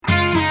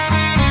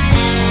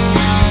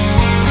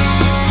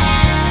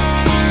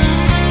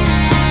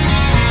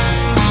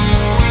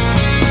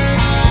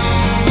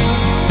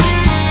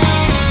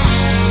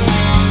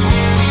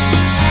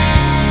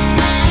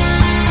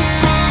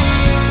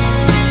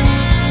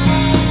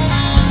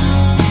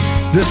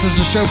This is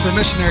a show for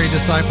missionary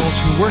disciples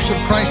who worship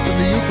Christ in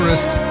the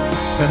Eucharist,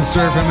 then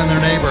serve Him and their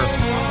neighbor,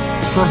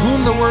 for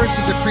whom the words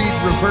of the Creed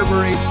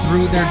reverberate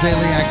through their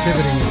daily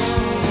activities.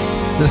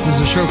 This is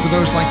a show for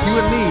those like you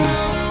and me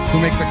who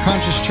make the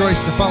conscious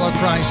choice to follow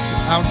Christ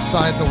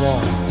outside the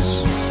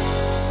walls.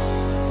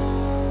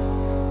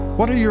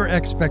 What are your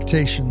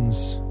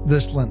expectations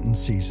this Lenten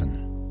season?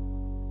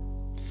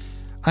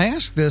 I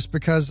ask this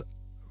because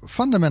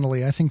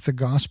fundamentally I think the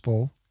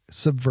gospel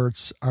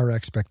subverts our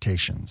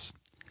expectations.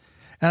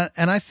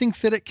 And I think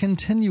that it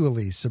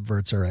continually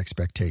subverts our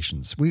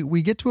expectations.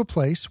 We get to a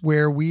place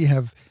where we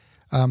have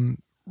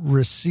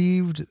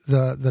received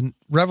the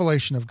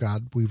revelation of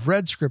God. We've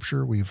read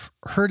Scripture. We've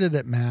heard it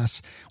at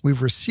Mass.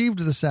 We've received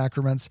the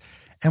sacraments.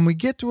 And we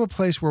get to a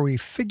place where we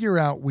figure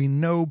out we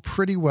know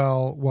pretty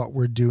well what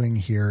we're doing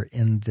here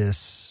in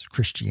this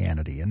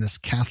Christianity, in this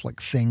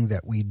Catholic thing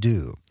that we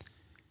do.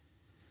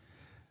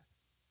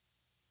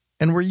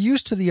 And we're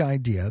used to the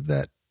idea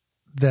that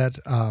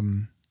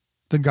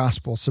the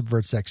gospel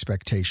subverts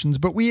expectations,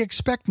 but we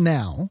expect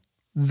now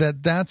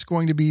that that's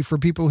going to be for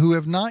people who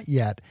have not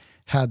yet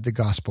had the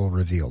gospel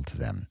revealed to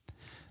them.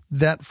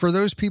 That for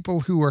those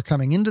people who are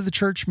coming into the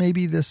church,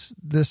 maybe this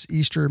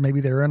Easter, maybe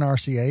they're in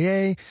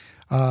RCIA,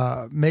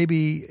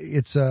 maybe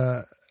it's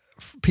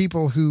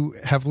people who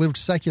have lived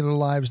secular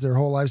lives their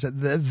whole lives, that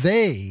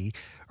they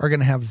are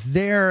going to have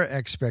their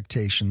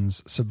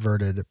expectations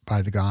subverted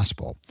by the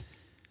gospel.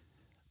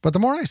 But the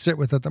more I sit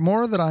with it, the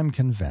more that I'm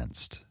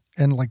convinced,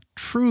 and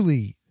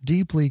truly,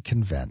 deeply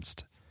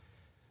convinced,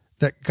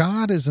 that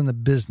God is in the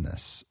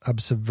business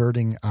of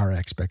subverting our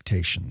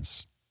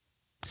expectations.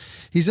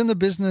 He's in the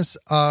business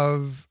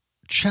of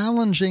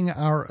challenging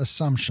our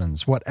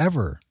assumptions,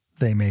 whatever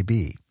they may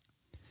be.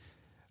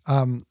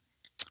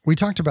 We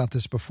talked about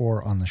this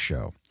before on the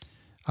show.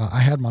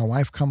 I had my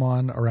wife come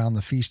on around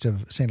the feast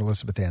of St.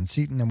 Elizabeth Ann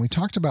Seton, and we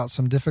talked about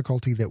some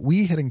difficulty that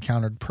we had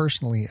encountered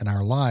personally in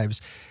our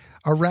lives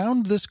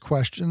around this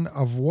question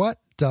of what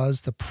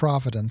does the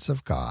providence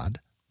of God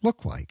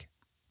look like?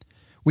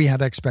 We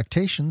had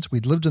expectations.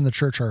 We'd lived in the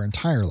church our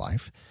entire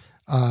life,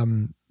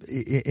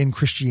 in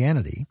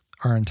Christianity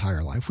our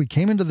entire life. We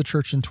came into the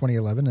church in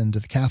 2011, into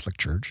the Catholic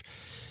Church,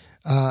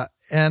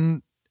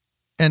 and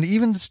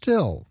even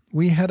still,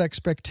 we had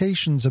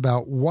expectations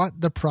about what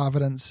the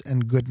providence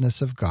and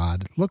goodness of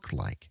God looked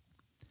like.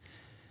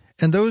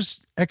 And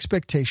those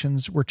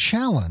expectations were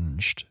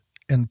challenged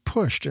and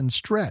pushed and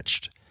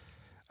stretched,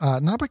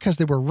 not because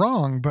they were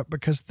wrong, but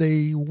because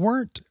they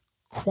weren't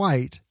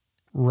quite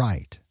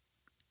right.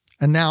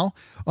 And now,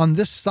 on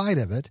this side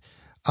of it,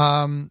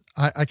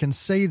 I can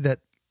say that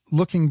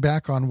looking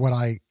back on what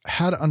I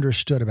had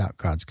understood about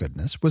God's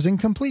goodness was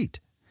incomplete.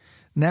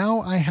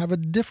 Now I have a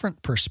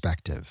different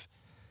perspective.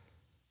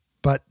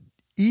 But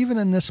even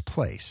in this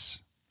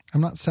place, I'm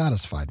not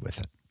satisfied with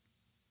it.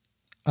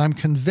 I'm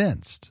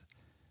convinced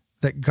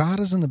that God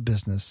is in the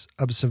business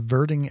of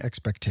subverting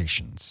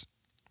expectations.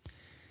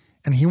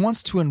 And He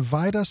wants to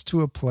invite us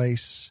to a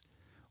place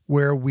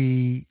where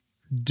we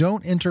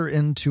don't enter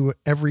into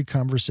every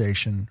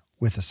conversation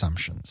with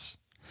assumptions,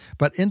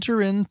 but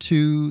enter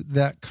into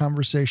that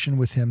conversation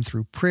with Him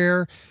through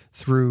prayer,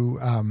 through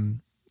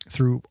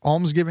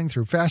almsgiving,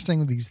 through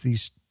fasting,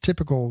 these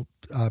typical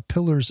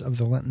pillars of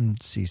the Lenten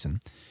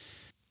season.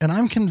 And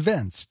I'm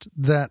convinced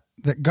that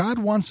God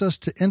wants us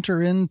to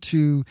enter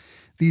into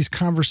these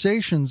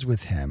conversations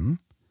with Him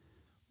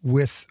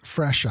with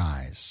fresh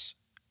eyes,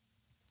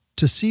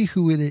 to see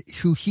who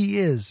He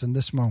is in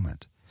this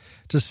moment,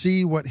 to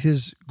see what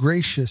His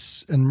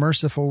gracious and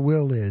merciful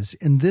will is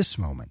in this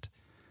moment,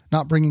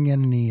 not bringing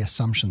in any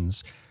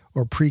assumptions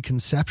or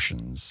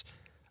preconceptions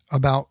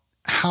about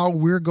how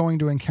we're going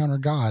to encounter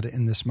God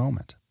in this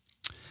moment.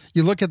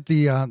 You look at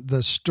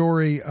the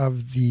story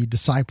of the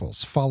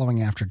disciples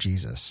following after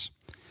Jesus,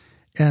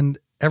 and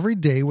every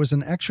day was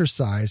an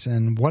exercise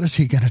in what is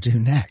He going to do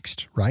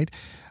next, right?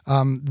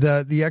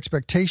 The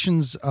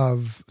expectations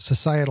of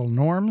societal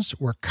norms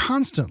were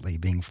constantly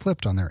being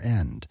flipped on their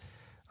end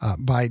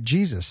by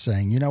Jesus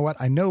saying, you know what,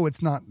 I know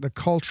it's not the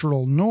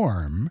cultural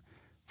norm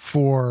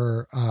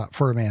for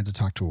a man to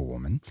talk to a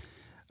woman,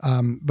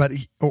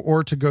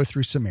 or to go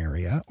through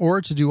Samaria, or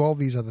to do all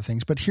these other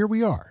things, but here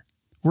we are.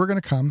 We're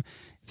going to come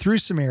through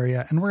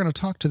Samaria, and we're going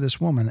to talk to this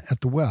woman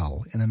at the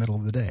well in the middle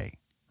of the day,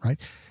 right?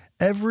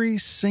 Every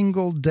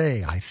single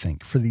day, I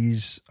think, for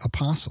these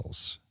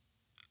apostles,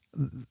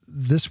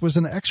 this was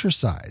an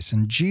exercise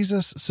in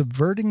Jesus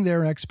subverting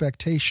their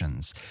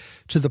expectations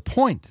to the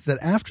point that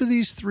after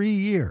these 3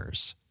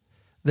 years,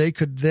 they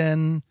could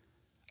then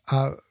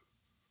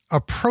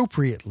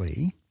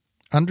appropriately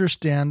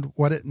understand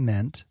what it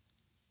meant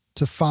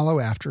to follow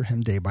after Him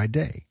day by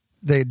day.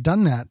 They had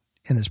done that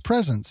in His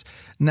presence.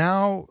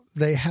 Now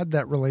they had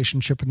that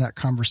relationship and that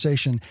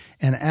conversation,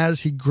 and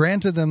as He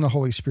granted them the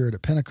Holy Spirit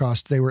at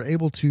Pentecost, they were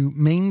able to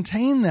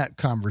maintain that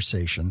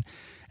conversation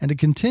and to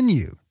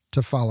continue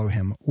to follow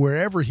Him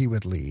wherever He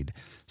would lead,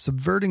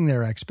 subverting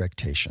their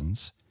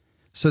expectations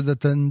so that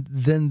then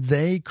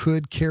they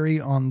could carry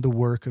on the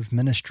work of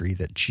ministry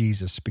that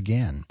Jesus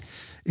began.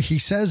 He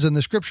says in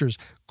the scriptures,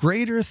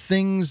 greater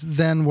things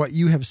than what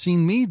you have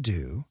seen me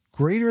do,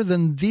 greater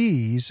than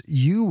these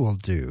you will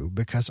do,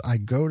 because I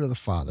go to the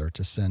Father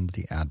to send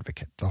the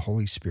advocate, the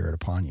Holy Spirit,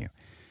 upon you.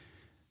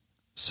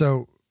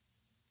 So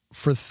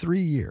for 3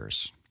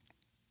 years,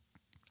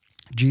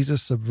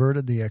 Jesus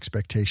subverted the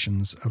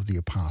expectations of the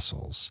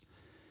apostles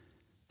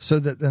so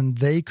that then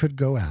they could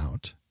go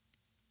out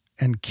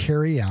and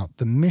carry out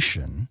the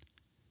mission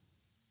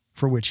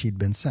for which he'd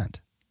been sent,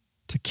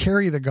 to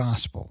carry the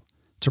gospel,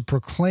 to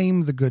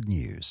proclaim the good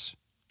news.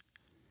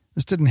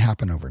 This didn't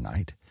happen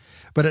overnight,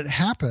 but it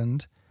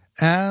happened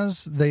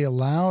as they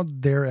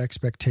allowed their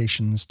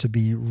expectations to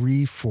be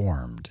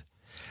reformed.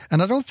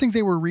 And I don't think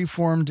they were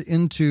reformed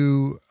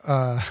into,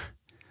 now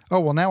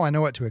I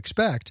know what to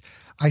expect.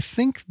 I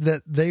think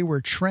that they were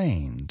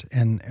trained,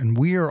 and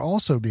we are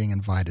also being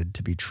invited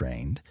to be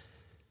trained,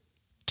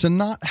 to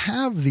not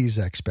have these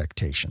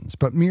expectations,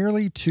 but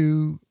merely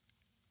to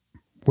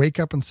wake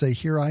up and say,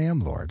 here I am,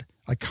 Lord.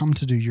 I come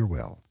to do your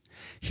will.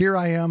 Here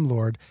I am,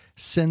 Lord.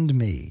 Send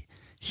me.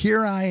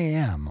 Here I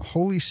am,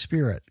 Holy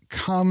Spirit.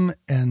 Come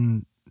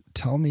and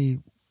tell me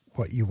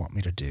what you want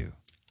me to do.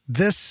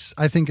 This,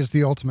 I think, is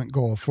the ultimate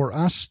goal, for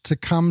us to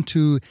come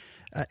to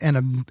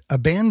an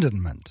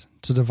abandonment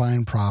to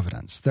divine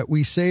providence, that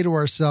we say to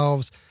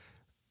ourselves,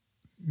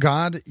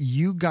 God,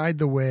 you guide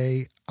the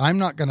way. I'm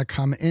not going to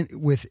come in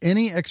with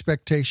any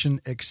expectation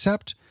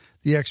except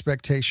the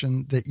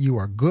expectation that you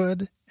are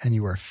good and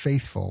you are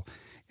faithful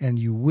and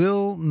you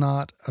will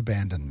not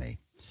abandon me.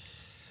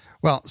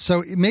 Well,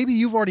 so maybe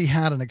you've already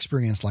had an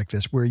experience like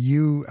this where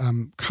you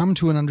come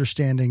to an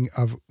understanding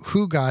of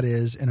who God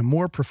is in a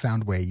more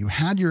profound way. You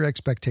had your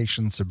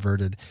expectations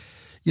subverted.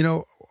 You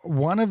know,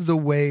 one of the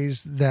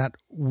ways that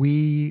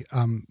we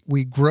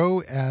grow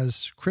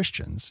as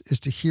Christians is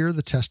to hear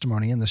the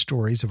testimony and the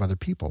stories of other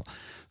people.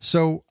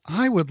 So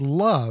I would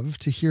love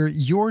to hear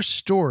your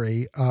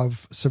story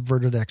of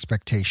subverted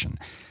expectation.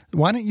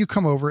 Why don't you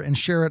come over and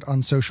share it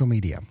on social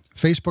media?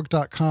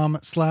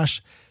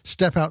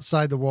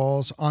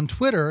 Facebook.com/StepOutsideTheWalls. On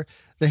Twitter,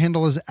 the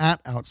handle is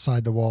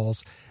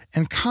 @OutsideTheWalls.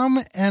 And come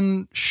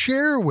and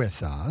share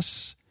with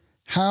us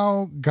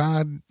how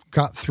God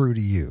got through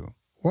to you.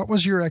 What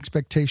was your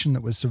expectation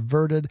that was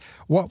subverted?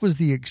 What was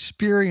the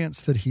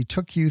experience that he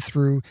took you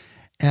through?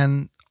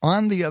 And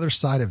on the other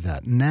side of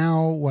that,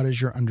 now what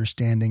is your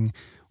understanding?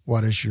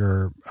 What is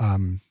your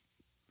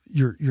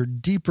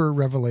deeper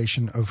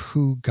revelation of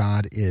who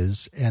God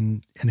is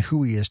and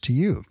who he is to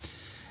you?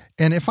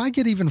 And if I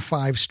get even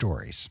 5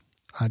 stories,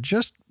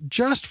 just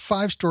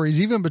 5 stories,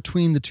 even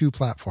between the 2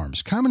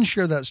 platforms, come and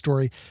share that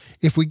story.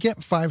 If we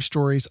get 5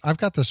 stories, I've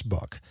got this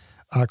book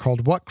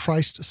called What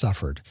Christ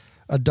Suffered,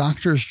 A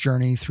Doctor's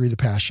Journey Through the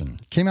Passion.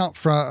 Came out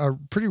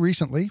pretty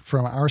recently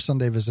from our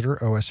Sunday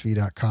Visitor,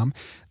 OSV.com.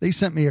 They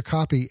sent me a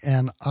copy,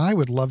 and I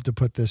would love to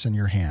put this in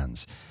your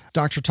hands.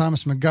 Dr.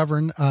 Thomas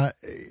McGovern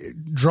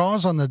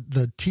draws on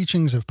the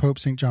teachings of Pope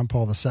St. John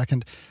Paul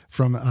II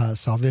from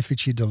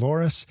Salvifici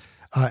Doloris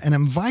and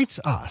invites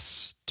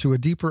us to a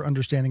deeper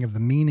understanding of the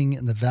meaning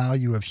and the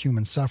value of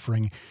human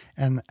suffering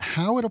and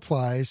how it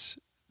applies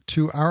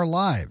to our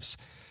lives.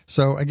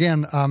 So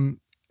again,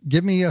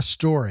 give me a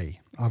story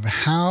of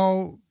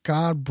how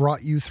God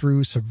brought you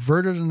through,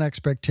 subverted an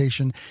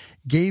expectation,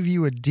 gave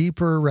you a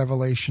deeper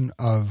revelation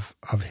of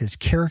his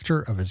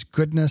character, of his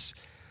goodness.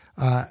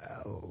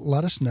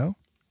 Let us know,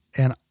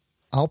 and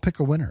I'll pick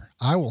a winner.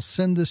 I will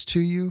send this to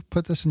you,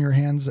 put this in your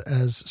hands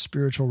as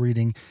spiritual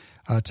reading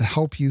to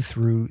help you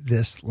through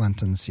this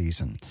Lenten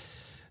season.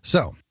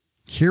 So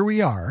here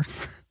we are,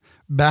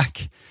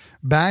 back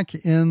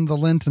in the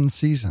Lenten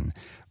season,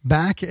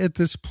 back at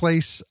this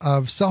place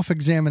of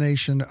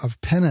self-examination,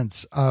 of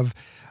penance, of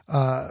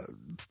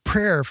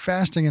prayer,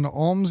 fasting, and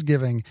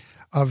almsgiving,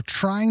 of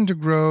trying to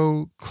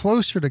grow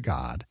closer to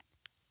God,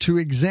 to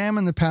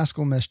examine the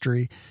Paschal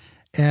mystery,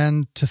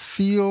 and to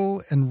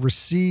feel and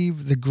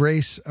receive the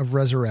grace of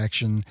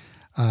resurrection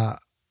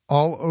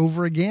all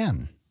over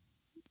again.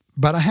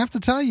 But I have to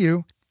tell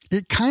you,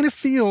 it kind of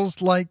feels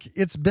like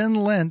it's been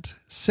Lent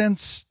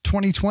since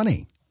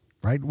 2020,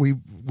 right?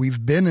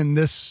 We've been in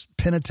this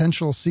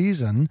penitential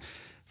season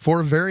for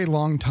a very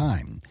long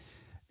time.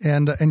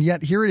 And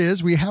yet here it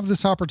is. We have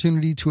this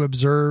opportunity to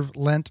observe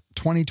Lent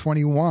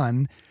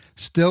 2021,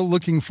 still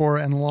looking for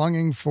and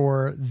longing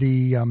for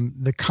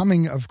the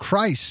coming of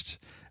Christ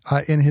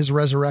in his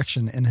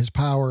resurrection, in his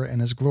power, and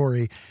his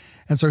glory.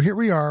 And so here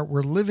we are.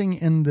 We're living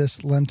in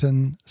this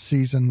Lenten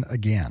season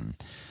again.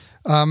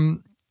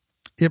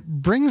 It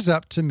brings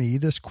up to me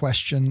this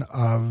question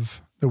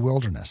of the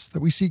wilderness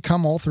that we see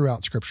come all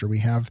throughout Scripture. We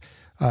have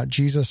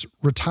Jesus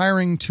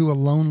retiring to a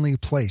lonely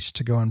place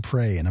to go and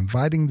pray and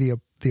inviting the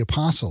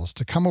apostles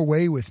to come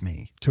away with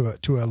me to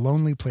a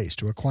lonely place,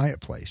 to a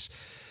quiet place.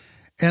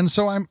 And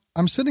so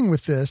I'm sitting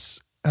with this,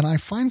 and I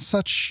find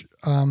such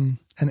an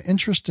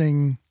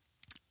interesting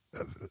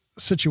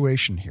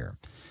situation here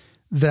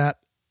that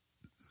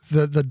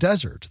the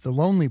desert, the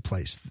lonely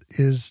place,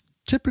 is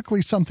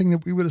typically something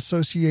that we would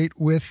associate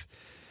with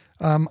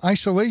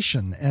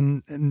isolation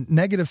and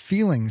negative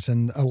feelings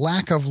and a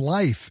lack of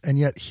life. And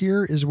yet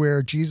here is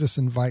where Jesus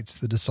invites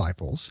the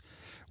disciples,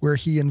 where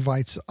he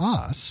invites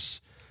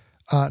us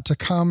to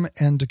come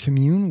and to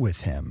commune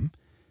with him,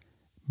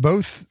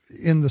 both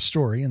in the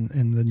story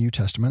in the New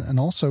Testament and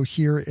also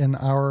here in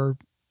our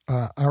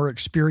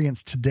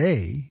experience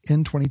today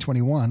in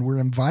 2021. We're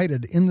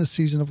invited in the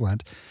season of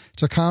Lent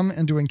to come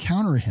and to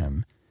encounter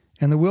him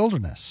in the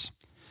wilderness.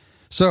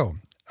 So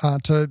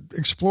to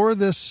explore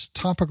this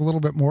topic a little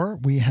bit more,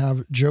 we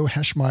have Joe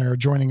Heschmeyer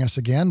joining us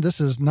again.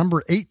 This is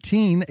number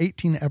 18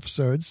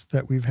 episodes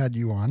that we've had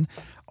you on.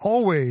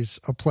 Always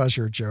a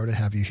pleasure, Joe, to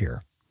have you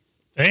here.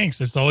 Thanks.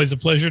 It's always a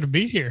pleasure to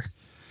be here.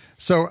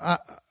 So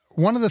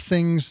one of the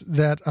things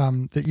that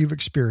that you've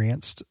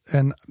experienced,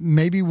 and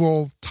maybe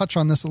we'll touch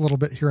on this a little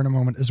bit here in a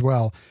moment as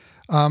well,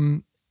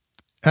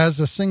 as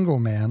a single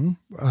man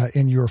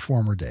in your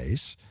former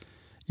days,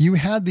 you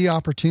had the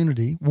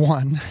opportunity,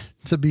 one,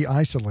 to be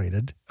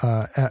isolated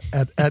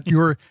at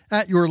your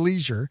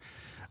leisure,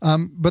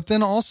 but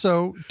then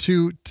also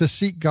to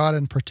seek God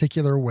in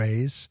particular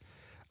ways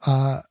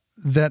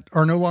that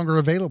are no longer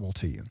available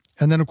to you.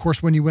 And then, of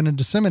course, when you went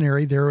into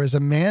seminary, there is a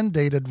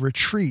mandated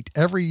retreat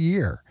every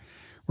year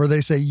where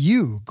they say,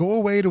 you go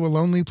away to a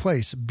lonely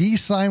place, be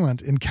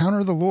silent,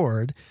 encounter the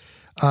Lord.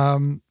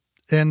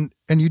 And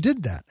you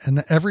did that.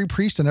 And every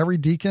priest and every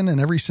deacon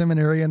and every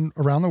seminarian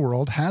around the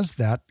world has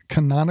that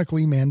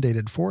canonically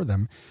mandated for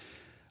them.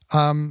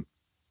 And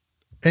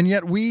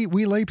yet we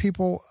lay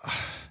people,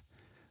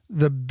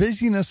 the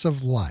busyness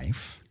of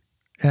life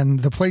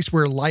and the place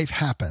where life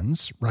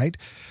happens, right,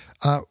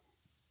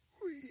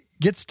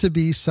 gets to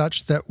be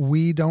such that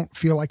we don't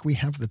feel like we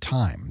have the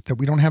time, that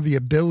we don't have the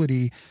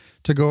ability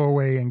to go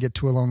away and get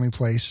to a lonely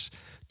place,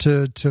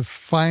 to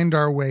find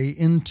our way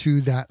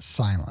into that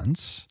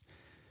silence.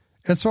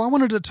 And so I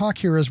wanted to talk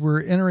here as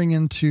we're entering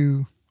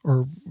into,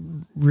 or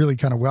really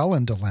kind of well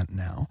into Lent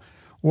now,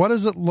 what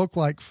does it look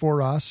like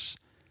for us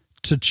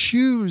to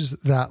choose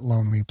that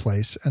lonely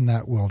place and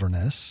that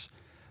wilderness,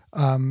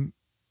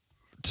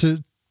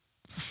 to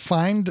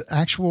find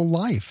actual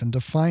life and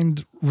to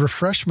find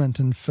refreshment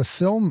and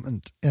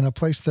fulfillment in a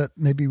place that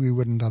maybe we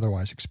wouldn't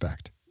otherwise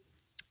expect?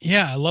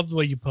 Yeah, I love the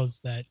way you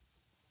posed that.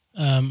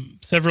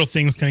 Several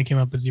things kind of came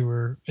up as you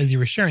were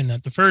sharing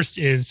that. The first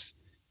is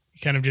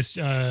kind of just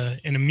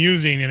an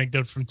amusing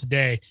anecdote from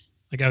today.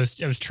 Like I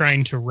was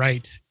trying to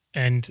write,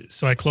 and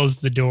so I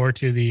closed the door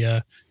to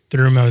the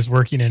room I was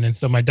working in, and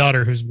so my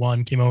daughter, who's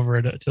one, came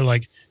over to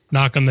like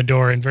knock on the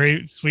door and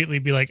very sweetly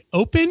be like,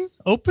 "Open,"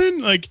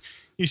 like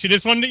she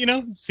just wanted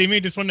to, see me,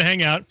 just wanted to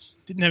hang out.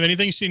 Didn't have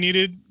anything she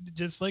needed,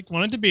 just like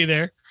wanted to be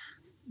there.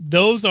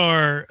 Those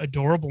are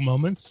adorable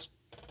moments,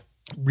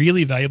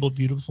 really valuable,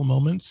 beautiful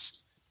moments.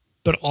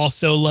 But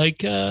also,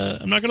 like,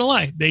 I'm not going to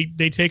lie,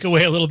 they take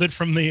away a little bit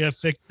from the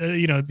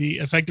the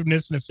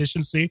effectiveness and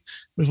efficiency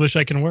with which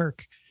I can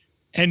work.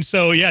 And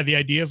so, yeah, the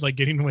idea of like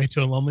getting away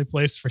to a lonely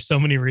place for so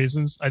many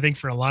reasons, I think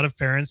for a lot of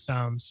parents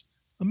sounds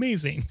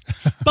amazing.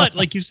 But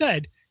like you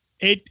said,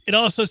 it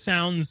also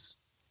sounds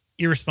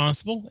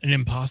irresponsible and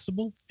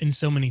impossible in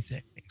so many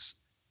things.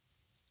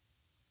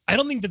 I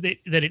don't think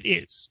that it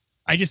is.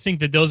 I just think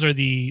that those are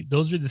the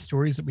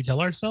stories that we tell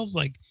ourselves.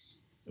 Like,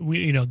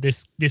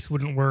 this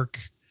wouldn't work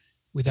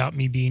without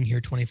me being here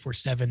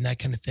 24/7, that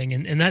kind of thing.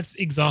 And that's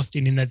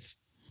exhausting. And that's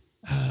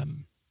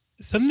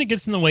something that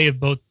gets in the way of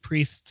both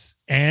priests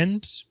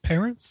and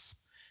parents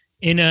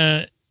in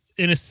a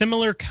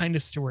similar kind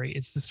of story.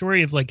 It's the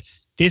story of like,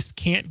 this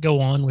can't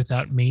go on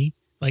without me.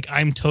 Like,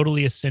 I'm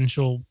totally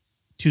essential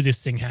to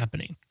this thing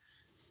happening.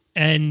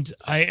 And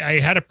I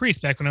had a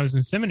priest back when I was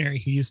in seminary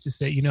who used to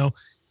say,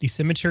 the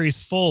cemetery is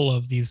full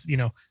of these,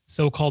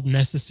 so-called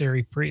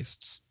necessary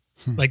priests.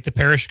 Like the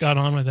parish got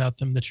on without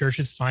them. The church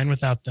is fine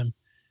without them.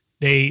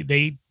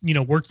 They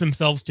worked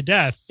themselves to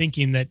death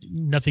thinking that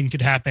nothing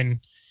could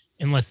happen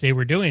unless they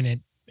were doing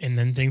it. And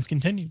then things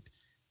continued.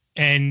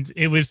 And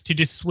it was to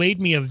dissuade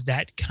me of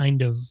that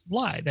kind of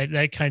lie,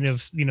 that kind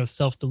of,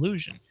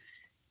 self-delusion.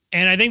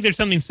 And I think there's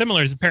something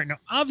similar as a parent. Now,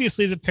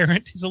 obviously, as a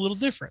parent, it's a little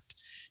different.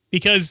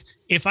 Because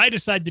if I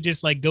decide to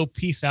just like go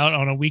peace out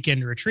on a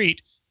weekend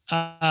retreat,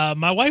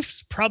 my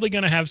wife's probably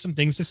going to have some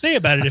things to say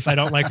about it if I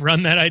don't like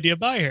run that idea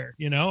by her.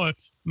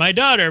 My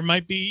daughter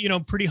might be,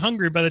 pretty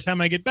hungry by the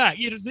time I get back.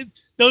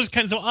 Those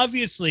kinds. So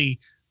obviously,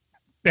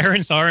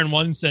 parents are in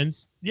one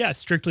sense,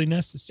 strictly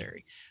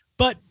necessary.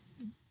 But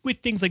with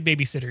things like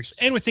babysitters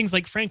and with things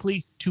like,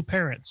 frankly, two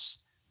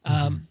parents,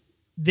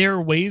 there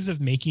are ways of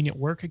making it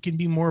work. It can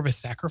be more of a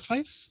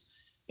sacrifice.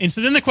 And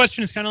so then the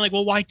question is kind of like,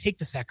 well, why take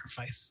the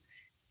sacrifice?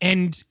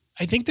 And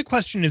I think the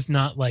question is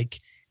not like,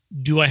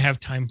 do I have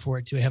time for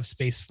it? Do I have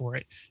space for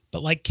it?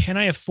 But like, can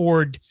I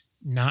afford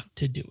not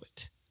to do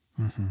it?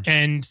 Mm-hmm.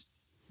 And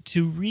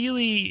to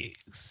really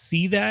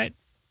see that,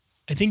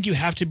 I think you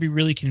have to be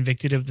really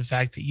convicted of the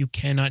fact that you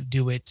cannot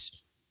do it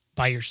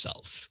by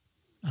yourself.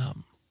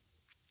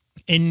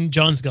 In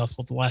John's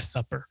Gospel, the Last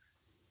Supper,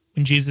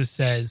 when Jesus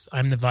says,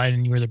 I'm the vine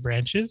and you are the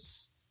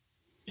branches.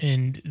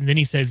 And then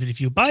he says that if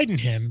you abide in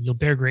him, you'll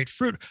bear great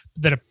fruit,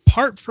 but that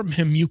apart from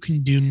him, you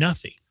can do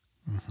nothing.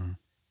 Mm-hmm.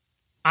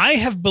 I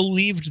have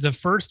believed the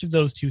first of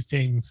those two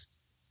things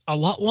a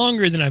lot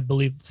longer than I've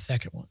believed the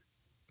second one.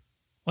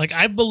 Like,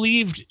 I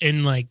believed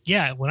in, like,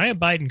 yeah, when I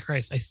abide in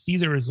Christ, I see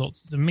the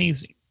results. It's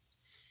amazing.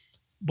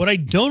 What I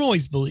don't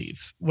always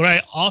believe, what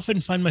I often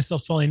find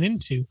myself falling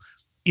into,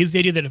 is the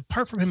idea that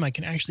apart from him, I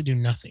can actually do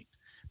nothing.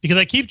 Because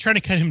I keep trying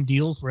to cut him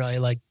deals where I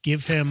like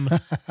give him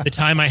the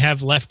time I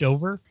have left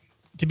over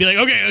to be like,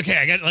 okay,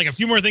 I got like a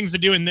few more things to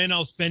do and then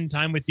I'll spend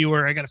time with you,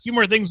 or I got a few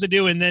more things to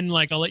do and then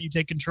like I'll let you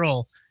take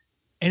control.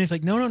 And it's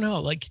like, no.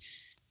 Like,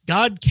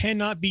 God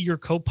cannot be your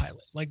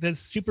co-pilot. Like,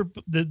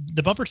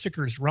 the bumper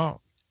sticker is wrong.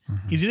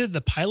 Mm-hmm. He's either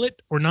the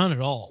pilot or none at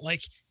all.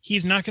 Like,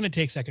 he's not going to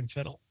take second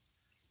fiddle.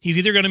 He's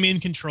either going to be in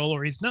control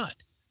or he's not.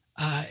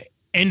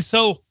 And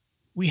so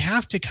we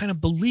have to kind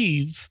of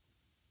believe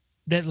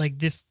that like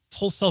this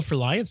whole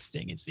self-reliance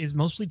thing is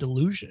mostly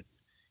delusion.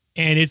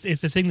 And it's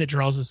the thing that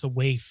draws us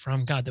away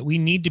from God, that we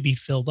need to be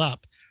filled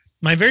up.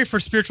 My very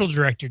first spiritual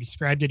director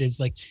described it as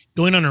like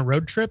going on a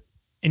road trip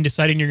and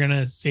deciding you're going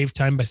to save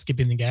time by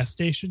skipping the gas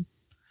station.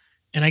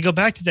 And I go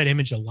back to that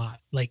image a lot.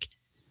 Like,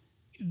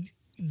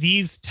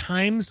 these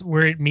times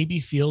where it maybe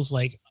feels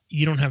like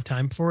you don't have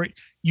time for it,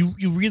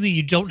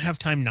 you don't have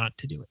time not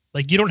to do it.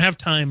 Like, you don't have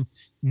time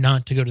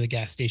not to go to the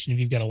gas station if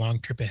you've got a long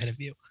trip ahead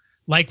of you.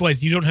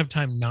 Likewise, you don't have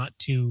time not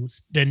to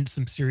spend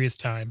some serious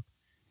time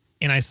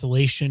in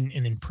isolation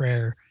and in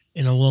prayer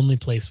in a lonely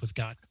place with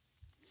God.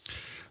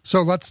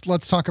 So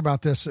let's talk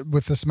about this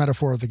with this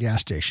metaphor of the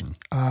gas station.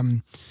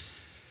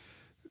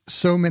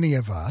 So many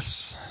of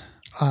us,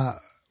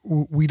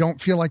 we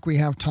don't feel like we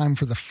have time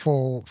for the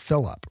full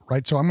fill up,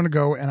 right? So I'm going to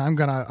go and I'm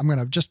going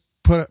to just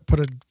put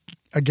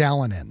a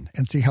gallon in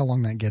and see how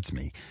long that gets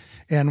me.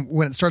 And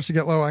when it starts to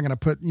get low, I'm going to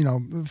put,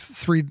 $3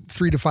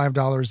 to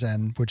 $5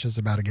 in, which is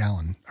about a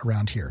gallon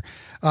around here,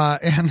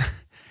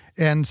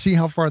 and see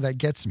how far that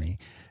gets me.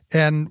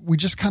 And we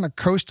just kind of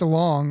coast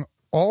along,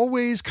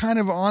 always kind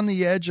of on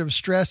the edge of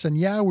stress. And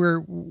yeah,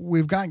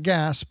 we've got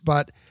gas,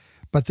 but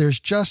there's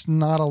just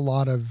not a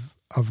lot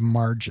of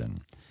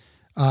margin.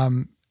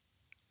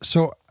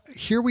 So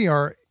here we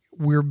are.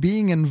 We're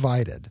being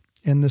invited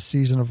in this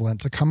season of Lent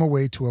to come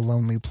away to a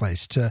lonely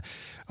place, to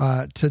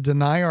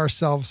deny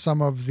ourselves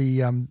some of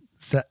the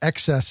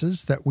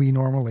excesses that we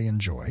normally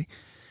enjoy.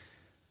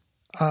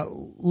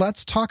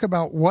 Let's talk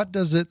about what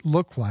does it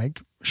look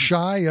like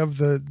shy of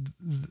the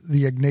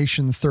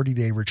Ignatian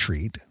 30-day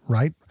retreat,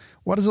 right?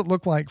 What does it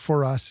look like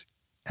for us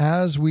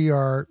as we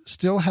are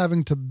still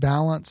having to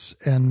balance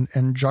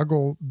and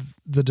juggle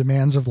the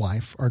demands of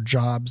life, our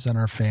jobs and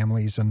our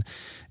families and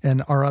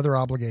our other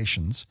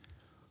obligations?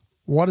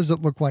 What does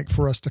it look like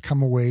for us to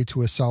come away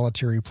to a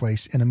solitary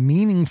place in a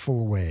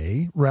meaningful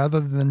way rather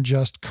than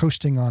just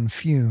coasting on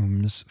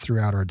fumes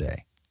throughout our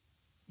day?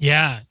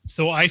 Yeah.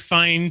 So I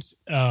find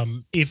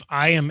if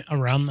I am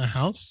around the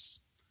house,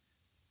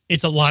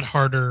 it's a lot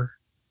harder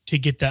to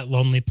get that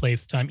lonely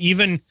place time.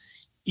 Even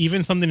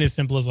something as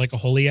simple as like a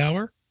holy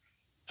hour.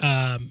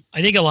 I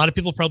think a lot of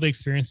people probably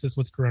experience this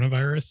with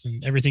coronavirus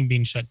and everything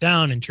being shut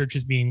down and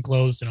churches being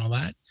closed and all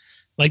that.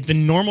 Like, the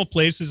normal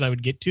places I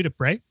would get to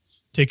pray,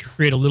 to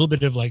create a little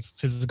bit of like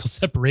physical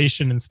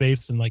separation and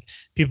space, and like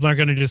people aren't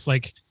going to just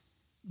like,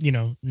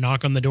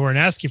 knock on the door and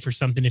ask you for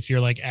something if you're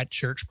like at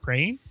church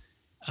praying.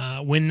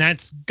 When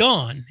that's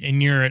gone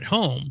and you're at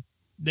home,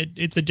 that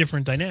it's a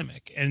different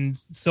dynamic. And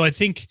so I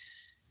think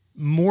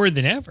more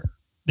than ever,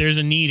 there's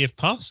a need, if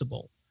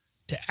possible,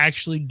 to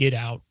actually get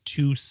out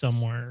to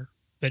somewhere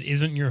that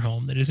isn't your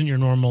home, that isn't your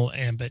normal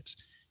ambit.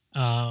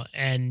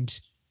 And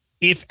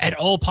if at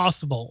all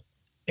possible,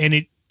 and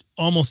it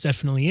almost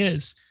definitely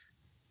is,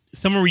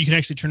 somewhere where you can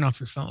actually turn off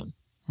your phone,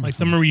 like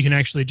somewhere where you can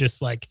actually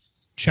just like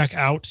check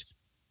out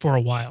for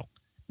a while.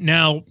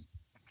 Now,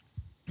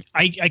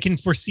 I can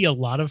foresee a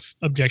lot of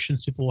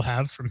objections people will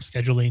have, from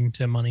scheduling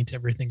to money to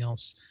everything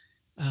else.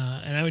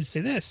 And I would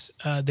say this,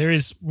 there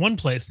is one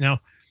place. Now,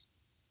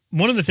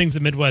 one of the things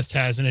that Midwest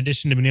has, in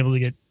addition to being able to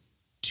get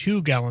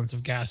 2 gallons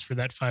of gas for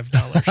that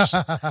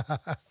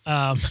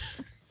 $5,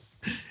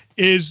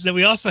 is that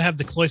we also have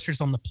the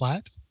Cloisters on the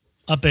Platte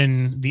up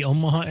in the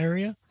Omaha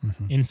area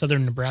in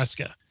southern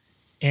Nebraska.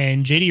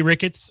 And J.D.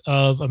 Ricketts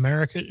of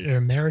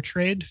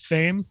Ameritrade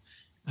fame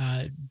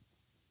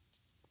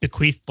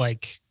bequeathed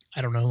like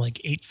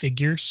 8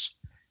 figures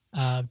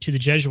to the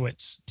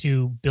Jesuits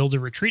to build a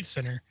retreat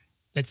center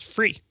that's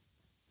free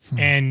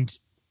and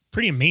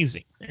pretty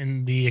amazing.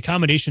 And the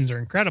accommodations are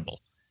incredible.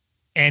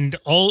 And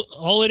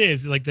all it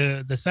is, like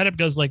the setup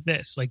goes like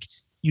this: like,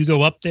 you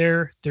go up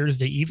there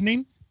Thursday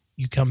evening,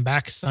 you come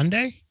back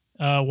Sunday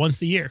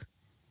once a year.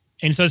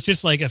 And so it's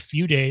just like a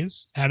few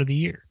days out of the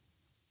year.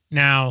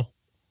 Now,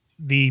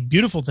 the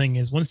beautiful thing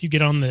is, once you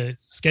get on the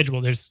schedule,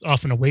 there's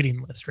often a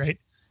waiting list, right?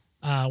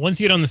 Once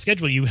you get on the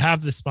schedule, you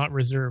have the spot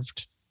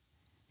reserved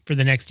for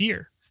the next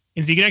year.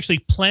 And so you can actually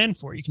plan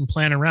for it. You can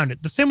plan around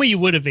it. The same way you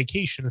would a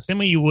vacation, the same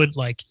way you would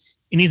like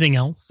anything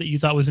else that you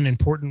thought was an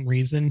important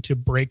reason to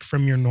break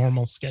from your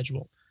normal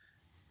schedule.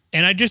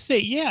 And I just say,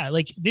 yeah,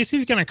 like, this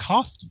is going to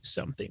cost you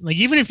something. Like,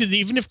 even if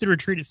the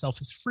retreat itself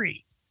is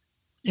free,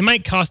 it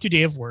might cost you a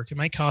day of work. It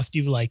might cost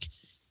you like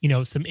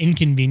some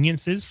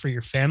inconveniences for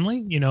your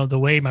family. The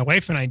way my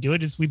wife and I do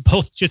it is we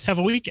both just have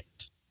a weekend.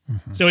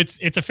 Mm-hmm. So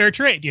it's a fair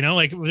trade,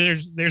 like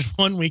there's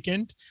one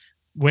weekend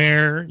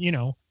where,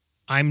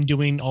 I'm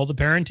doing all the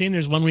parenting.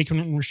 There's one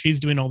weekend where she's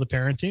doing all the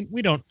parenting.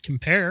 We don't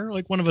compare.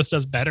 Like one of us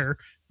does better.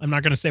 I'm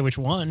not going to say which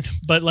one,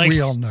 but like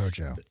we all know,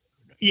 Joe.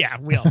 Yeah,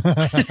 we all.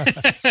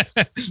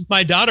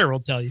 My daughter will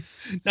tell you.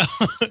 No.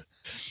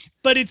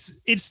 But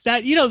it's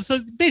that, so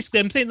basically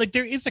I'm saying like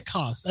there is a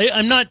cost.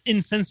 I'm not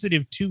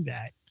insensitive to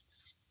that.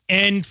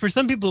 And for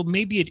some people,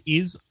 maybe it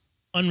is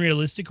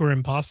unrealistic or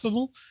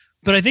impossible,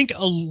 but I think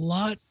a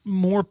lot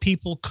more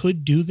people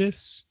could do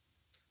this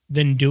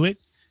than do it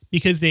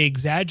because they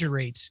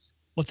exaggerate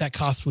what that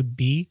cost would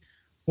be,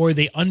 or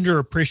they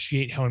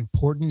underappreciate how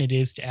important it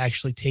is to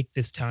actually take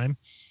this time,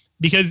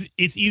 because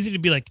it's easy to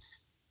be like,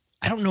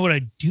 I don't know what I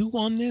do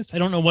on this. I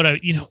don't know what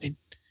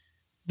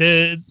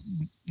the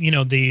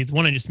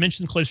one I just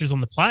mentioned, Cloisters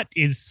on the Platte,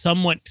 is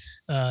somewhat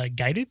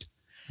guided,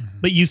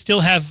 but you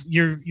still have,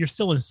 you're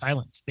still in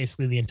silence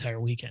basically the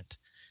entire weekend.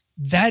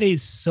 That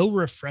is so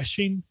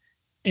refreshing.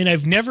 And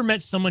I've never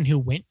met someone who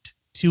went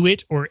to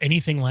it or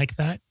anything like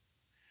that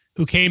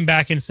who came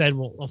back and said,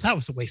 well, that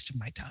was a waste of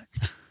my time.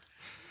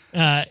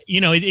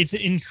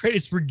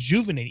 It's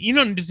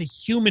rejuvenating, just a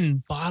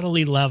human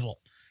bodily level,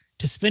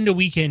 to spend a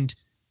weekend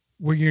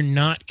where you're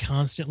not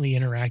constantly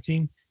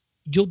interacting.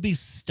 You'll be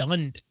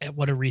stunned at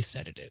what a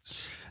reset it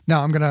is.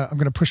 Now I'm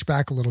gonna push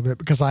back a little bit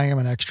because I am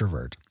an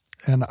extrovert,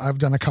 and I've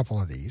done a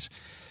couple of these,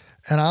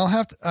 and I'll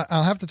have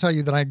to tell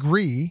you that I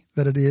agree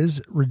that it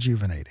is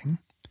rejuvenating.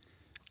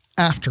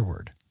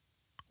 Afterward,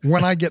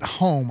 when I get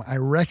home, I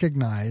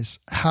recognize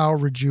how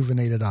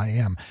rejuvenated I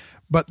am.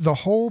 But the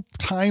whole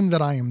time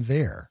that I am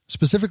there,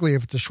 specifically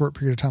if it's a short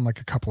period of time, like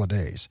a couple of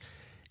days,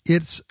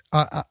 it's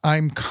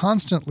I'm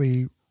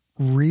constantly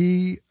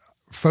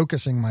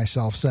refocusing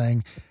myself,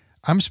 saying,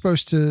 I'm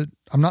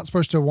not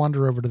supposed to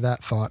wander over to that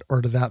thought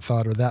or to that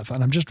thought or that thought.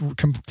 And I'm just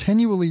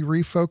continually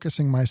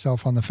refocusing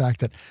myself on the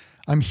fact that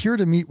I'm here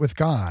to meet with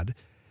God.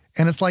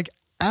 And it's like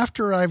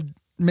after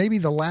maybe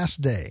the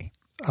last day,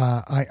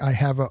 I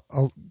have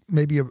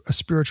maybe a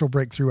spiritual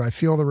breakthrough. I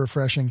feel the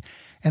refreshing.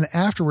 And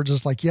afterwards,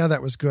 it's like, yeah,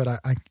 that was good.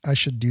 I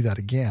should do that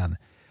again.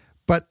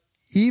 But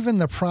even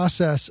the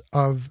process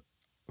of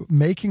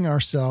making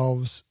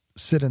ourselves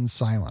sit in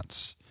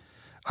silence,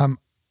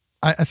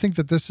 I think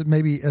that this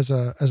maybe as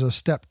a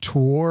step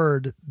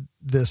toward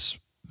this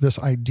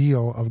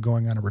ideal of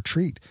going on a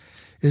retreat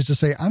is to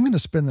say, I'm going to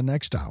spend the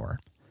next hour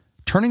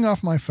turning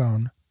off my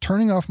phone,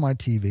 turning off my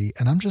TV,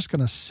 and I'm just going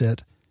to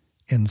sit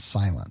in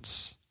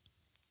silence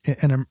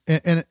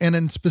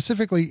and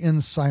specifically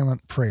in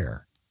silent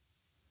prayer.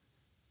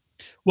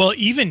 Well,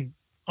 even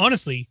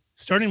honestly,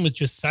 starting with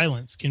just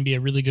silence can be a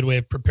really good way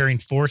of preparing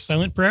for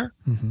silent prayer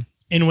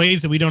in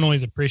ways that we don't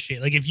always appreciate.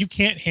 Like if you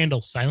can't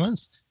handle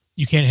silence,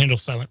 you can't handle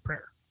silent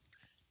prayer.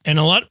 And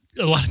a lot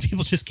of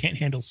people just can't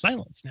handle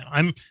silence now.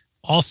 I'm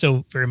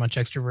also very much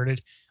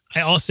extroverted.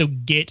 I also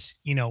get,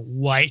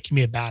 why it can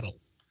be a battle.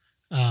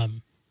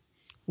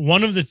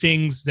 One of the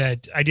things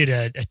that I did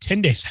a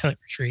 10-day silent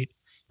retreat,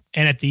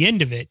 and at the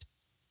end of it,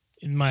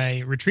 my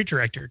retreat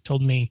director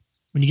told me,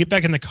 when you get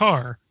back in the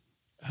car,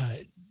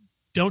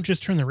 don't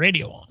just turn the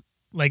radio on.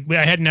 Like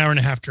I had an hour and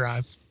a half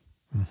drive,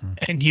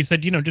 and he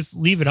said, just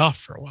leave it off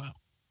for a while.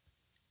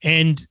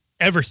 And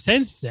ever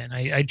since then,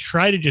 I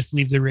try to just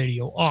leave the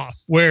radio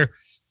off, where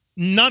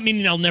not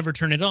meaning I'll never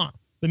turn it on,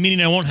 but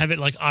meaning I won't have it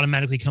like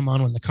automatically come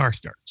on when the car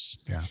starts.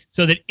 Yeah.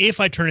 So that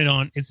if I turn it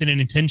on, it's an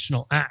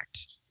intentional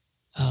act.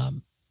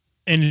 And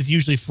it's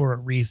usually for a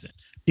reason,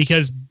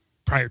 because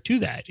prior to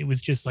that, it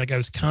was just like I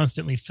was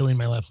constantly filling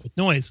my life with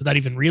noise without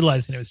even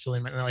realizing I was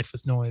filling my life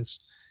with noise.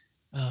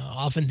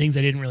 Often things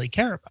I didn't really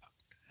care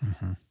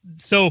about.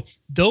 So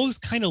those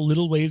kind of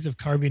little ways of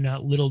carving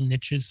out little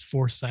niches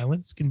for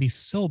silence can be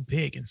so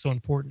big and so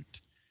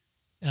important.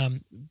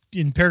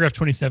 In paragraph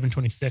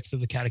 27-26 of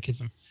the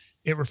Catechism,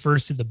 it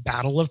refers to the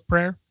battle of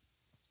prayer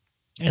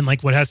and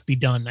like what has to be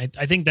done.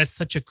 I think that's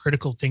such a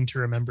critical thing to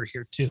remember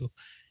here too,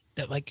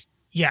 that like,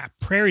 yeah,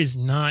 prayer is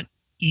not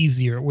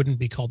easier. It wouldn't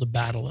be called a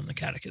battle in the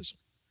Catechism.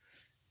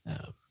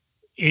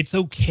 It's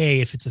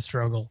okay if it's a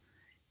struggle.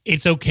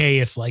 It's okay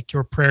if like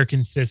your prayer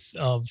consists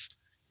of,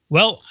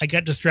 well, I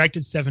got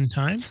distracted 7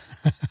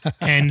 times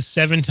and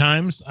 7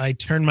 times I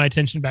turned my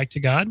attention back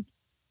to God.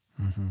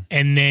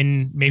 And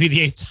then maybe the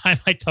 8th time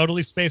I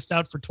totally spaced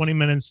out for 20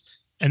 minutes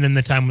and then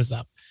the time was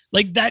up.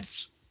 Like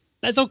that's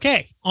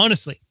okay.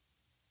 Honestly.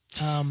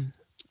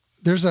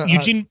 There's a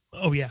Eugene.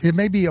 Oh yeah. It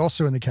may be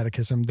also in the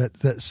Catechism that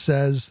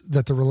says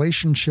that the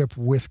relationship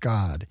with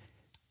God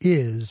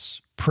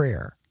is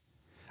prayer.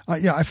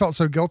 I felt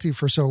so guilty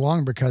for so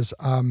long because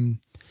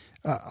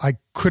I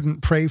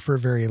couldn't pray for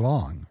very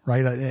long,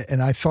 right?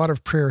 And I thought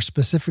of prayer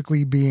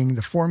specifically being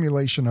the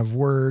formulation of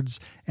words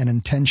and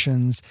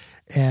intentions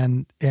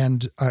and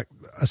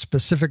a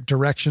specific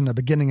direction, a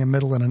beginning, a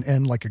middle, and an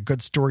end, like a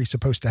good story's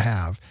supposed to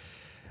have.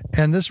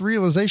 And this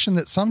realization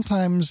that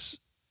sometimes,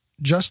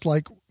 just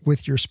like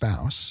with your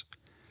spouse,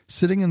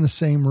 sitting in the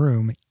same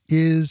room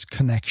is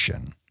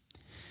connection.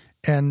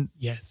 And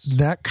yes,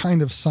 that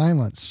kind of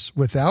silence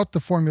without the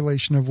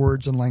formulation of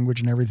words and language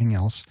and everything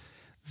else,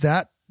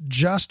 that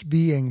just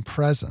being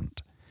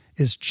present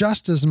is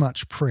just as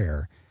much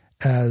prayer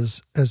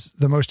as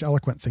the most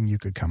eloquent thing you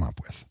could come up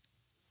with.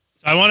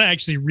 So I want to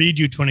actually read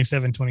you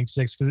 27:26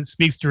 because it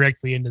speaks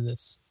directly into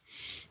this.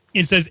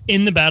 It says,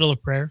 in the battle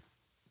of prayer,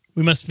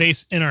 we must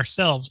face in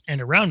ourselves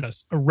and around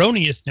us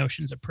erroneous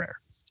notions of prayer.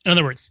 In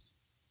other words,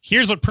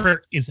 here's what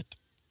prayer isn't.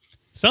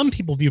 Some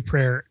people view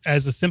prayer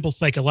as a simple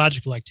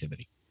psychological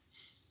activity.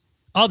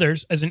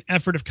 Others as an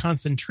effort of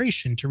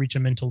concentration to reach a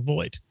mental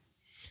void.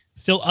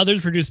 Still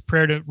others reduce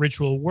prayer to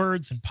ritual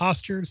words and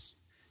postures.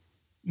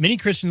 Many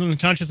Christians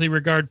unconsciously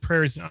regard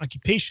prayer as an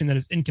occupation that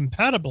is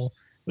incompatible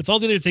with all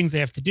the other things they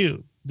have to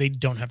do. They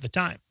don't have the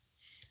time.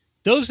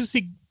 Those who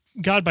seek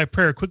God by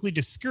prayer are quickly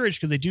discouraged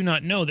because they do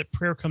not know that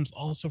prayer comes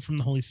also from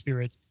the Holy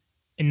Spirit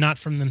and not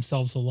from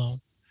themselves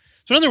alone.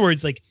 So in other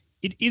words, like,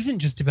 it isn't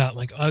just about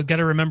like, oh, I've got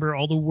to remember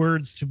all the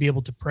words to be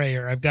able to pray,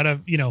 or I've got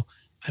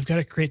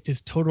to create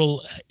this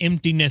total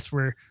emptiness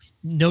where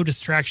no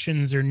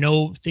distractions or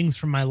no things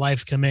from my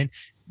life come in.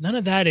 None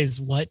of that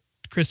is what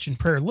Christian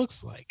prayer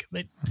looks like.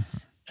 But,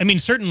 I mean,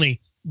 certainly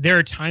there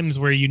are times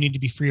where you need to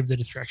be free of the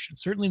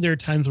distractions. Certainly there are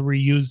times where we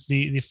use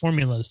the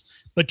formulas,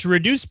 but to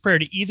reduce prayer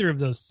to either of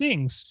those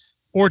things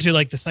or to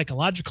like the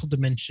psychological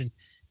dimension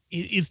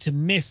is to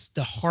miss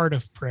the heart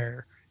of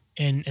prayer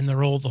and the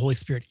role of the Holy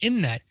Spirit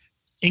in that,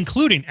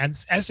 including,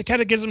 as the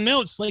Catechism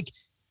notes, like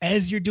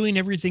as you're doing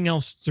everything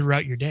else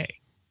throughout your day.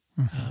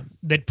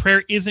 That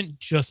prayer isn't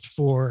just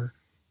for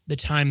the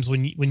times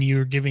when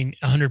you're giving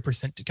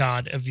 100% to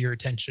God of your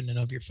attention and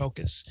of your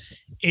focus.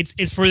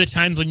 It's for the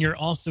times when you're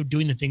also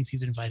doing the things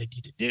he's invited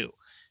you to do,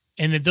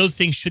 and that those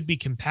things should be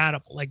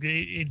compatible. Like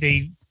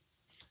they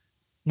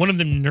one of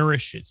them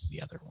nourishes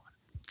the other one.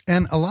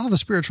 And a lot of the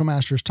spiritual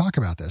masters talk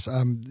about this.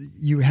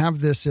 You have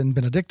this in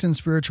Benedictine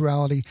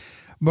spirituality.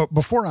 But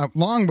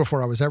long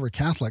before I was ever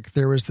Catholic,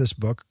 there was this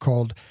book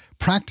called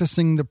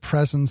Practicing the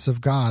Presence of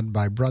God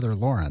by Brother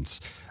Lawrence,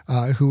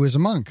 who was a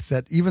monk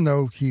that even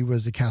though he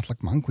was a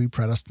Catholic monk, we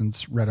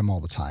Protestants read him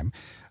all the time.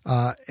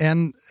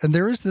 And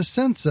there is this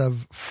sense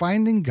of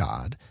finding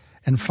God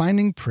and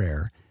finding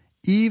prayer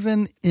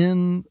even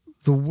in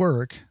the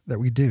work that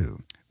we do.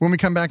 When we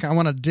come back, I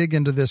want to dig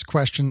into this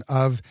question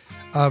of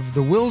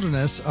the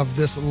wilderness, of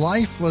this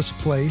lifeless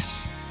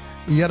place,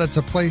 yet it's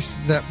a place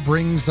that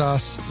brings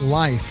us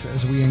life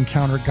as we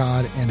encounter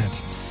God in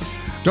it.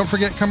 Don't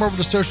forget, come over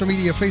to social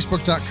media,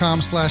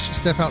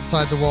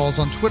 facebook.com/stepoutside-the-walls.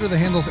 On Twitter, the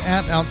handle's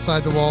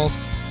 @OutsideTheWalls.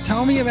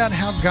 Tell me about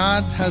how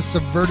God has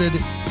subverted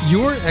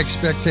your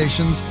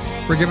expectations.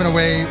 We're giving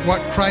away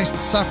What Christ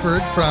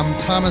Suffered from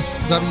Thomas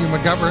W.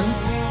 McGovern.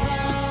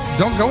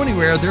 Don't go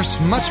anywhere. There's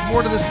much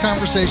more to this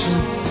conversation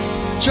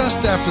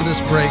just after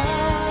this break.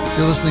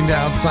 You're listening to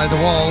Outside the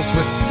Walls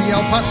with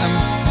T.L. Putnam.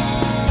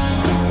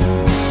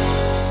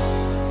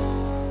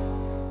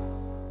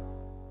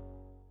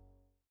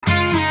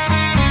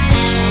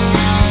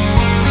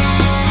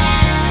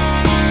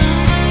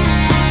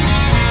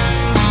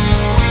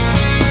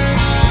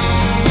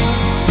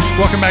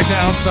 Welcome back to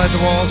Outside the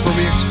Walls, where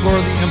we explore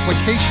the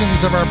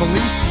implications of our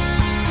belief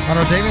on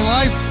our daily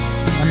life.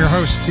 I'm your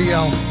host,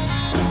 TL.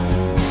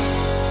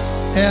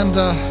 And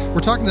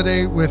we're talking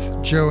today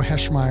with Joe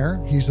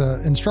Heschmeyer. He's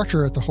an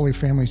instructor at the Holy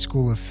Family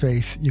School of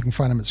Faith. You can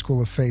find him at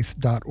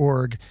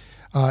schooloffaith.org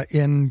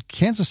in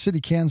Kansas City,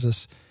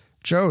 Kansas.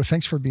 Joe,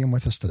 thanks for being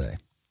with us today.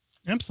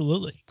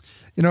 Absolutely.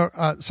 You know,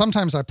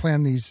 sometimes I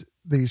plan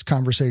these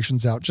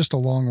conversations out just a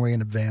long way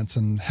in advance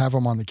and have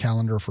them on the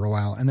calendar for a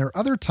while. And there are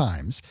other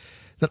times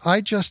that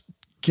I just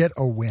get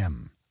a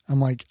whim. I'm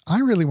like, I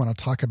really want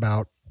to talk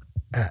about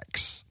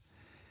X.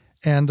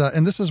 And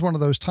this is one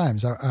of those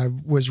times. I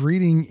was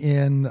reading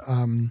in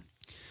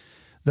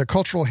the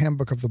Cultural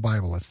Handbook of the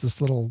Bible. It's this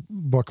little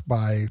book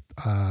by,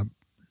 I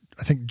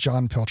think,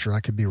 John Pilcher. I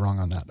could be wrong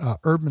on that.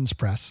 Erdman's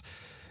Press.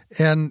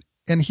 And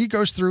he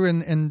goes through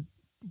and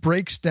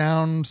breaks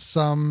down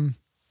some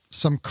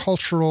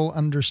cultural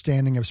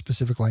understanding of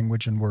specific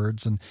language and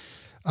words. And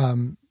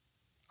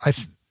I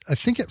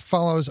think it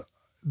follows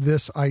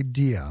this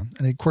idea,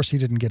 and of course he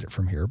didn't get it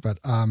from here, but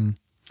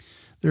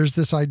there's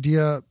this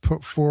idea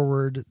put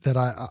forward that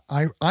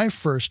I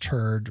first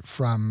heard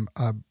from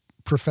a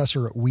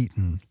professor at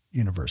Wheaton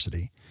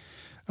University,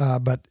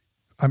 but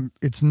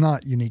it's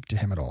not unique to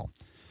him at all,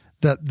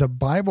 that the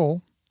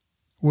Bible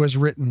was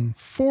written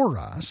for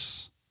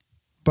us,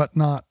 but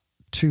not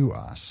to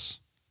us.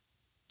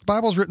 The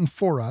Bible's written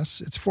for us.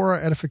 It's for our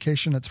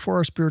edification. It's for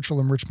our spiritual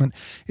enrichment.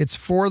 It's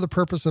for the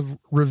purpose of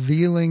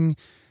revealing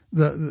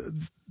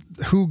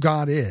who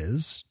God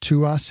is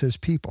to us, his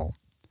people.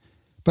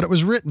 But it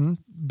was written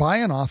by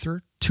an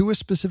author to a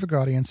specific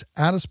audience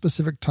at a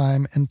specific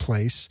time and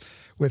place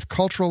with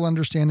cultural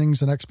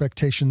understandings and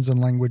expectations and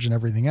language and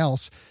everything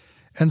else.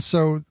 And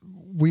so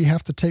we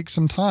have to take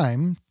some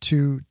time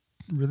to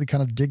really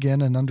kind of dig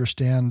in and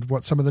understand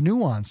what some of the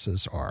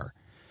nuances are.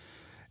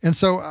 And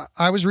so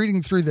I was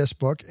reading through this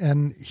book,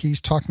 and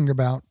he's talking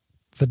about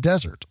the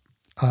desert.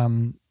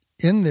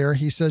 In there,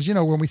 he says,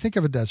 when we think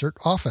of a desert,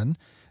 often,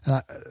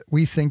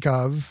 We think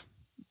of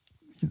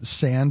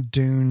sand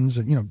dunes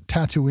and,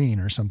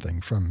 Tatooine or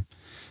something from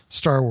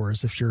Star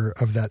Wars, if you're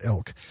of that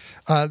ilk.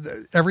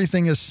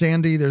 Everything is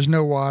sandy. There's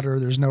no water.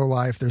 There's no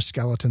life. There's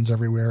skeletons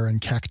everywhere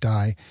and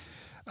cacti.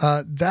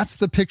 That's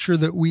the picture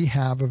that we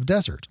have of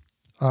desert.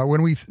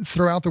 When we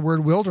throw out the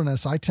word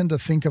wilderness, I tend to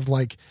think of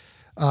the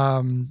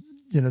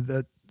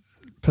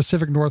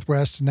Pacific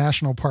Northwest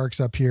national parks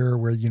up here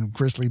where,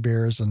 grizzly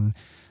bears and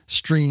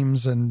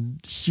streams and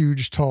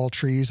huge tall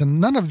trees.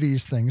 And none of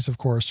these things, of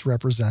course,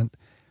 represent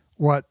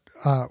what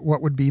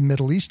would be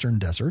Middle Eastern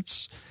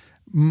deserts,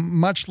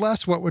 much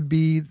less what would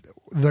be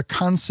the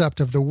concept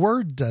of the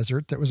word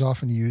desert that was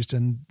often used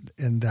in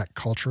that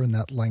culture, in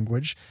that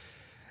language.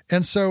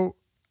 And so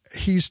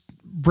he's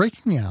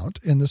breaking out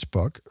in this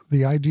book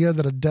the idea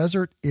that a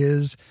desert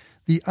is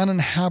the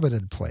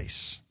uninhabited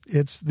place.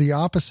 It's the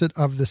opposite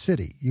of the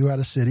city. You had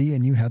a city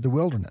and you had the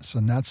wilderness,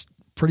 and that's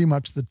pretty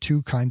much the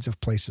two kinds of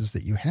places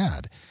that you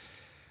had.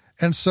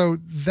 And so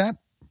that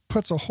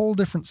puts a whole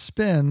different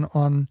spin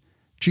on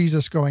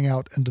Jesus going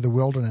out into the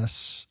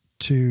wilderness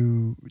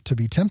to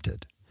be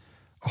tempted.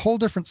 A whole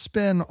different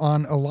spin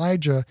on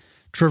Elijah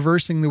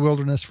traversing the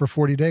wilderness for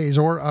 40 days,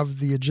 or of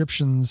the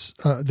Egyptians,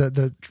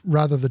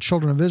 the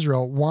children of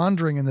Israel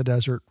wandering in the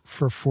desert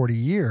for 40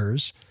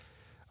 years.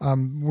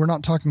 We're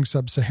not talking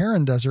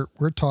sub-Saharan desert.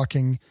 We're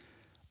talking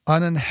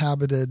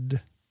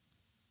uninhabited,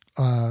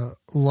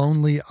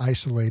 lonely,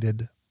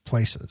 isolated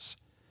places.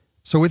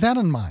 So with that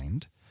in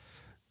mind,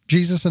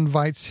 Jesus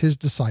invites his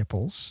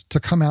disciples to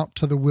come out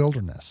to the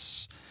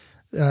wilderness.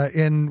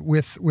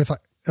 With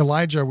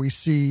Elijah, we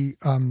see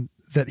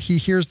that he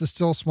hears the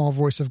still small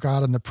voice of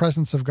God, and the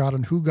presence of God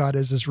and who God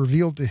is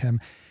revealed to him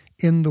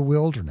in the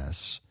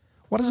wilderness.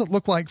 What does it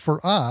look like for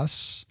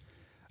us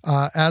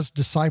as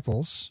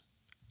disciples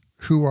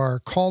who are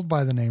called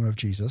by the name of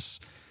Jesus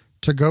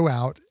to go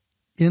out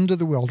into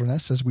the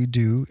wilderness, as we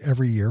do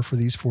every year for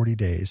these 40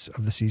 days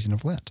of the season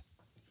of Lent?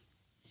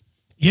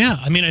 Yeah,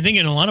 I mean, I think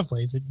in a lot of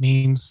ways it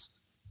means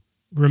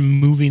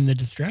removing the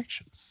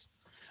distractions.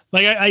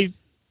 Like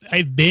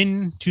I've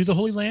been to the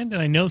Holy Land,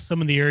 and I know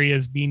some of the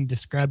areas being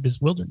described as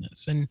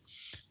wilderness, and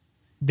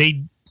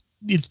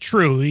it's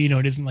true.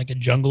 It isn't like a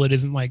jungle. It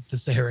isn't like the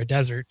Sahara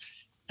Desert,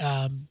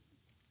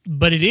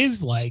 but it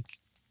is like,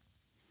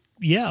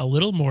 a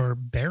little more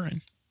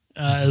barren.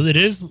 It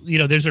is,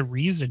 there's a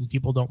reason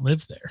people don't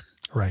live there.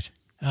 Right.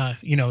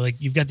 Like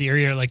you've got the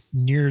area like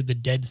near the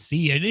Dead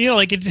Sea, and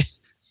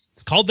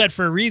it's called that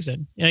for a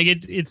reason. Like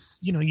it's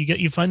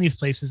you find these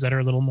places that are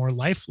a little more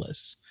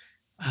lifeless,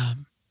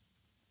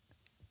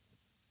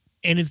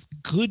 and it's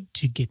good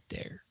to get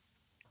there.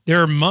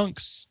 There are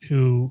monks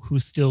who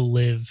still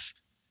live,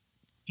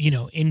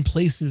 in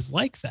places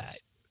like that.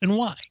 And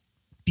why?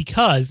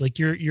 Because like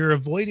you're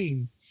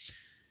avoiding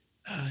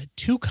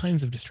two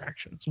kinds of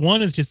distractions.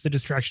 One is just the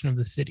distraction of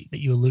the city that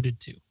you alluded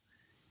to.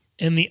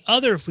 And the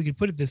other, if we could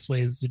put it this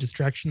way, is the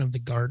distraction of the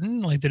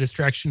garden, like the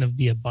distraction of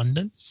the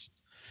abundance,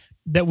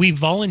 that we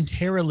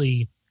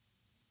voluntarily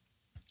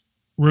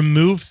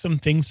remove some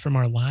things from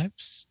our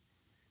lives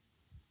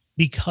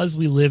because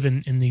we live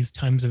in these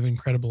times of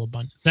incredible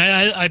abundance.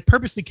 Now, I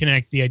purposely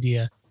connect the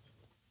idea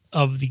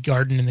of the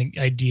garden and the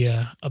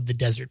idea of the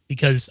desert,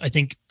 because I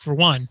think, for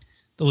one,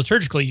 the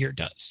liturgical year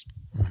does.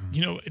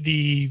 Mm-hmm.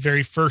 The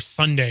very first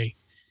Sunday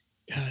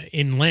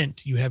in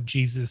Lent, you have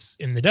Jesus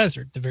in the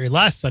desert. The very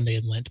last Sunday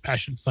in Lent,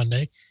 Passion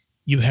Sunday,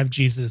 you have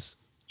Jesus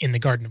in the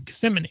Garden of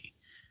Gethsemane.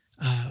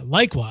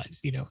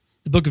 Likewise,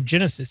 the book of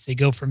Genesis, they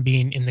go from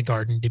being in the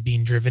garden to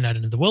being driven out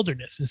into the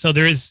wilderness. And so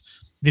there is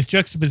this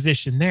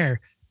juxtaposition there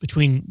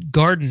between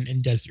garden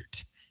and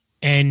desert.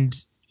 And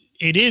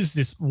it is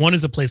this, one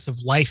is a place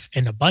of life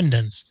and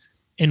abundance,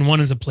 and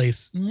one is a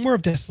place more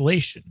of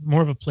desolation,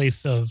 more of a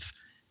place of,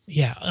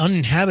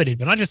 uninhabited,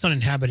 but not just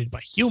uninhabited by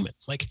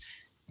humans, like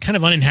kind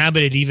of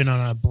uninhabited even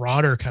on a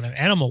broader kind of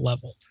animal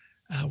level,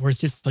 where it's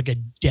just like a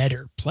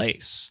deader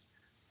place.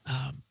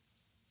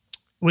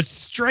 What's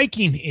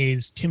striking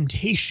is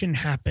temptation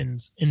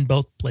happens in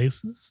both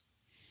places,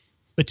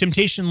 but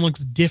temptation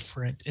looks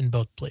different in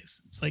both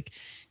places. Like,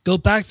 go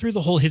back through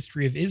the whole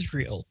history of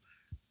Israel,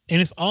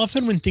 and it's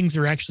often when things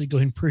are actually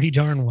going pretty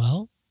darn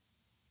well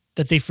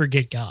that they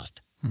forget God.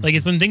 Mm-hmm. Like,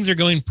 it's when things are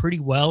going pretty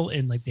well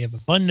and like they have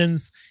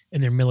abundance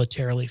and they're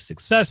militarily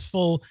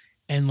successful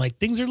and like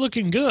things are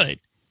looking good,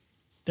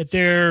 that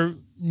they're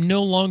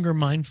no longer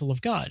mindful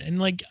of God. And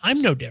like,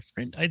 I'm no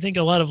different. I think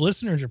a lot of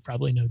listeners are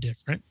probably no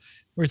different,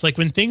 where it's like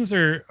when things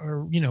are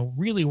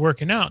really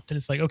working out, then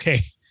it's like,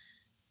 okay,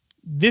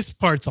 this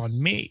part's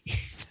on me.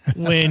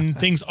 When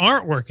things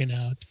aren't working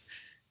out,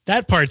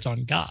 that part's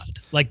on God.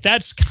 Like,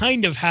 that's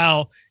kind of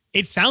how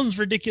it sounds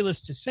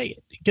ridiculous to say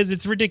it, because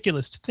it's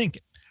ridiculous to think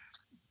it,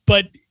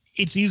 but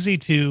it's easy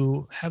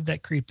to have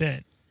that creep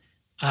in.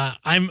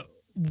 I'm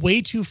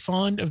way too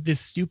fond of this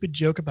stupid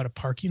joke about a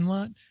parking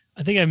lot.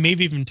 I think I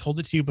maybe even told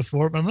it to you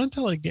before, but I'm going to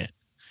tell it again,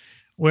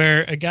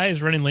 where a guy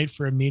is running late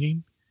for a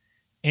meeting.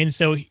 And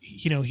so,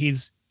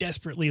 he's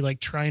desperately like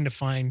trying to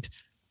find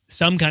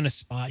some kind of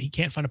spot. He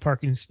can't find a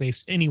parking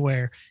space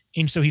anywhere.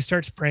 And so he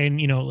starts praying,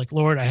 like,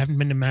 Lord, I haven't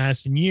been to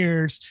mass in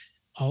years.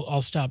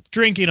 I'll stop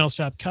drinking. I'll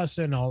stop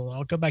cussing.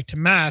 I'll go back to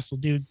mass. I'll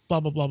do blah,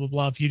 blah, blah, blah,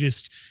 blah. If you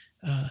just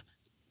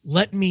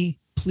let me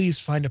please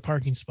find a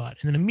parking spot.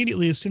 And then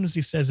immediately, as soon as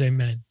he says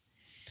amen,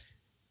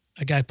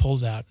 a guy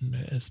pulls out and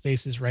a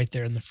space is right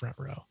there in the front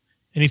row.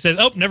 And he says,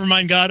 oh, never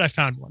mind, God, I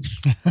found one.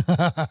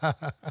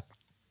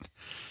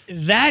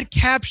 That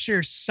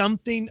captures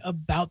something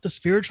about the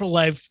spiritual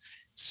life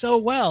so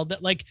well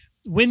that, like,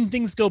 when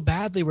things go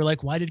badly, we're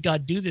like, why did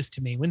God do this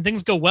to me? When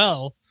things go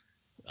well,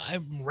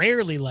 I'm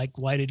rarely like,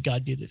 why did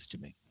God do this to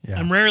me? Yeah.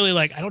 I'm rarely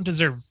like, I don't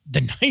deserve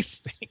the nice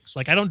things.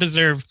 Like, I don't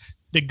deserve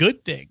the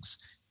good things.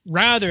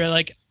 Rather,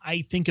 like,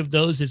 I think of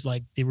those as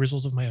like the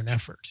result of my own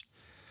effort.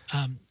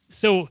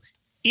 So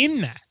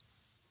in that,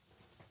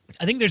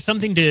 I think there's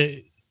something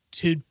to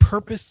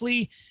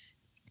purposely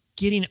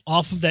getting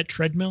off of that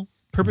treadmill,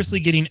 purposely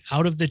getting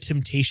out of the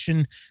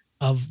temptation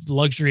of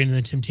luxury and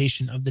the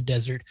temptation of the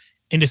desert,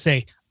 and to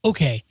say,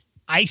 okay,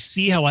 I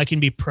see how I can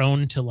be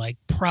prone to like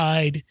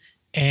pride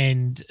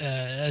and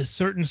a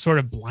certain sort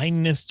of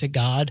blindness to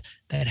God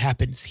that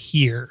happens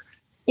here.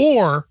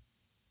 Or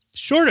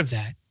short of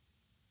that,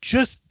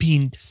 just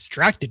being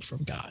distracted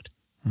from God.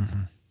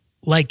 Mm-hmm.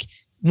 Like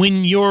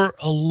when you're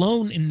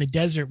alone in the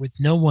desert with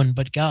no one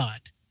but God,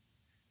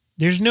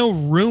 there's no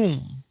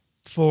room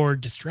for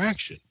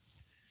distraction.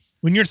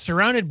 When you're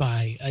surrounded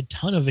by a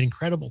ton of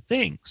incredible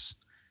things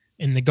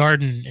in the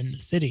garden, in the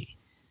city,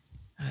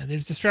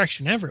 there's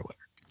distraction everywhere.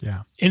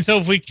 Yeah. And so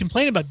if we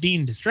complain about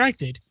being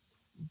distracted,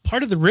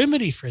 part of the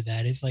remedy for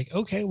that is like,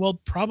 okay, well,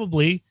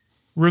 probably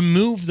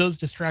remove those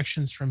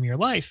distractions from your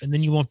life, and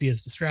then you won't be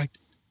as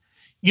distracted.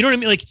 You know what I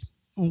mean? Like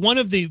one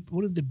of the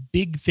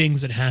big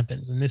things that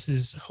happens, and this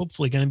is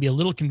hopefully going to be a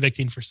little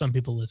convicting for some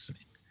people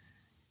listening.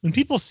 When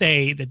people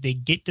say that they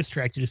get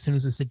distracted as soon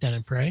as they sit down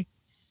and pray,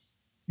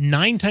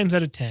 9 times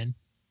out of 10,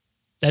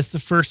 that's the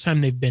first time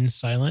they've been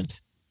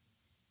silent,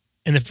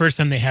 and the first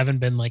time they haven't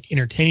been like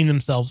entertaining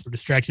themselves or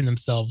distracting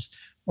themselves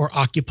or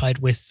occupied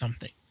with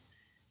something.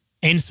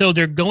 And so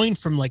they're going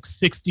from like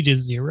 60 to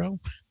 0,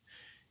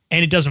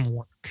 and it doesn't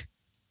work.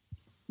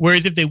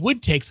 Whereas if they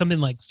would take something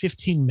like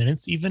 15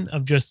 minutes even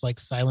of just like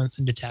silence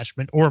and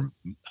detachment, or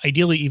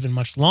ideally even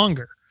much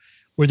longer,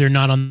 where they're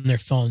not on their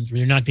phones, where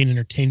they're not being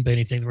entertained by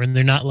anything, where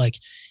they're not like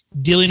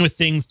dealing with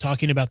things,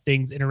 talking about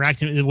things,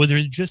 interacting, where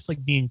they're just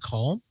like being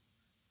calm,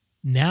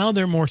 now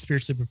they're more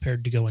spiritually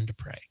prepared to go in to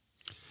pray.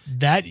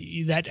 That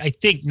I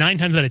think 9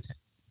 times out of 10.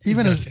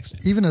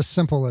 Even as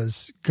simple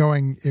as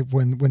going,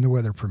 when the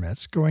weather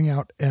permits, going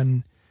out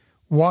and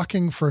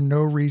walking for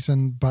no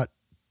reason but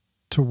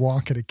to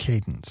walk at a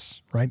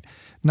cadence, right?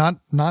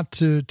 Not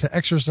to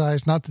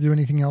exercise, not to do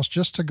anything else,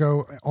 just to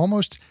go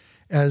almost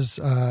as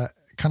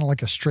kind of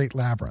like a straight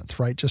labyrinth,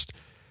 right? Just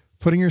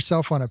putting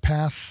yourself on a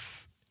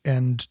path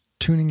and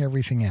tuning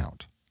everything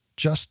out,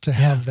 just to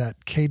have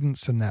that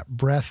cadence and that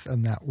breath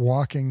and that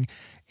walking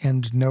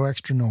and no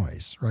extra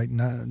noise, right?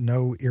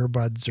 No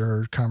earbuds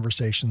or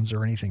conversations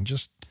or anything,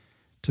 just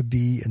to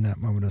be in that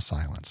moment of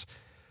silence.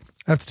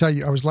 I have to tell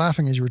you, I was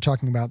laughing as you were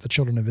talking about the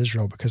children of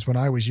Israel, because when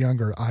I was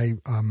younger, I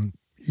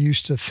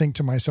used to think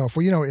to myself,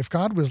 well, if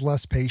God was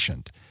less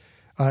patient,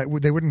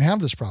 they wouldn't have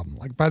this problem.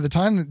 Like by the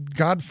time that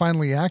God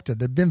finally acted,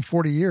 it had been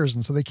 40 years,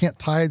 and so they can't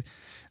tie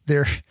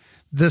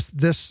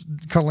this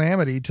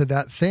calamity to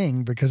that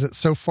thing because it's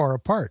so far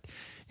apart.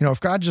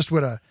 If God just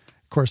would have,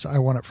 of course, I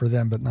want it for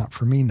them, but not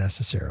for me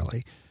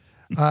necessarily.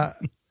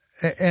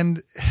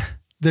 And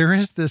there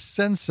is this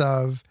sense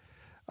of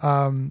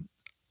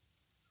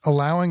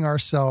allowing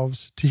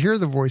ourselves to hear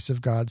the voice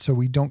of God so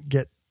we don't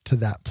get to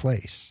that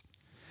place.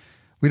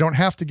 We don't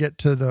have to get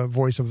to the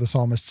voice of the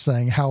psalmist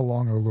saying, how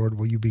long, O Lord,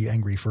 will you be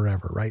angry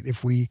forever, right?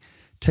 If we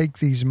take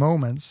these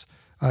moments,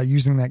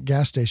 using that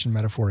gas station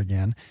metaphor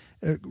again,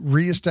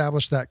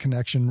 reestablish that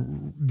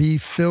connection, be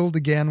filled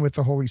again with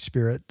the Holy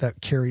Spirit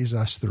that carries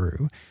us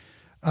through.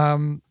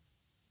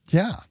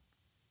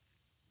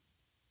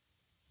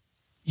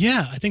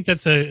 Yeah, I think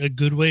that's a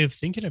good way of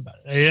thinking about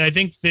it. I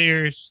think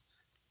there's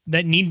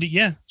that need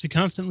to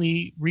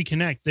constantly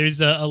reconnect.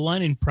 There's a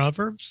line in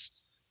Proverbs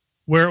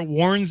where it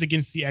warns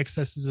against the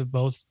excesses of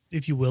both,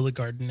 if you will, the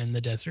garden and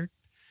the desert.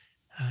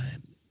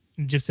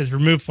 It just says,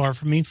 remove far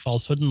from me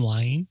falsehood and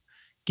lying.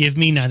 Give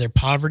me neither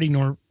poverty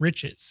nor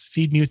riches.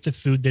 Feed me with the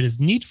food that is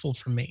needful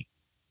for me,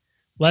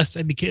 lest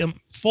I become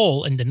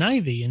full and deny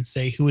thee and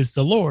say, who is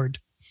the Lord?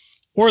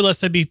 Or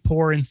lest I be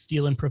poor and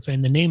steal and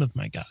profane the name of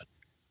my God.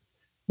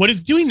 What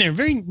it's doing there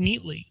very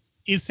neatly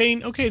is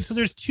saying, okay, so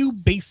there's 2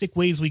 basic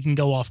ways we can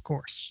go off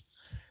course.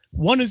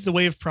 One is the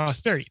way of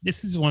prosperity.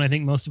 This is one I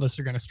think most of us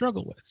are going to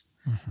struggle with,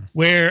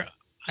 where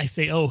I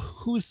say, oh,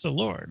 who's the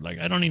Lord? Like,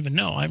 I don't even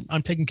know.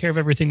 I'm taking care of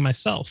everything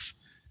myself.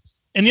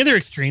 And the other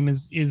extreme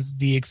is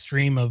the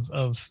extreme of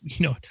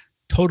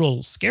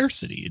total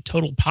scarcity,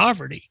 total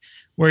poverty,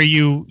 where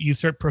you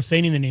start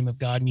profaning the name of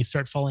God and you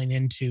start falling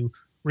into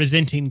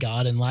resenting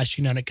God and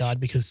lashing out at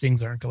God because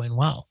things aren't going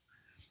well.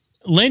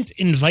 Lent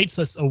invites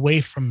us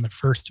away from the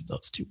first of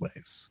those 2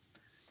 ways.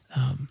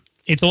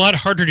 it's a lot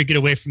harder to get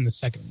away from the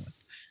second one.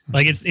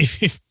 Like it's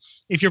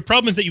if your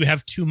problem is that you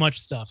have too much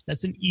stuff,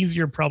 that's an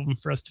easier problem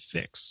for us to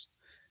fix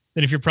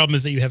than if your problem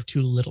is that you have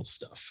too little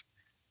stuff.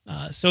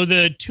 So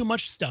the too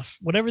much stuff,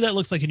 whatever that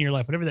looks like in your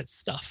life, whatever that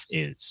stuff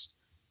is,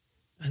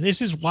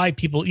 this is why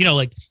people,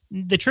 like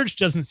the church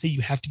doesn't say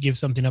you have to give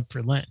something up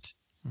for Lent,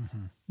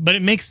 but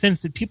it makes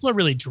sense that people are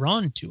really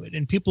drawn to it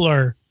and people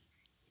are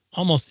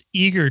almost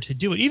eager to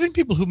do it. Even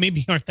people who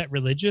maybe aren't that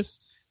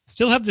religious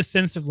still have the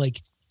sense of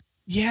like,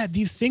 yeah,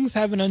 these things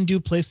have an undue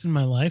place in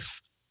my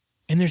life.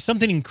 And there's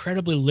something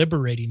incredibly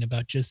liberating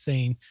about just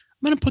saying,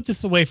 I'm going to put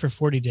this away for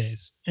 40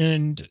 days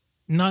and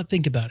not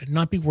think about it,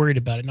 not be worried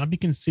about it, not be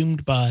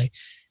consumed by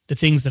the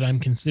things that I'm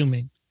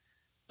consuming.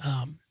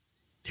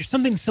 There's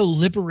something so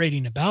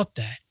liberating about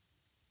that.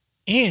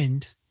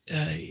 And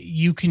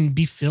you can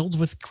be filled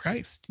with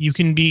Christ. You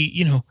can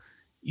be,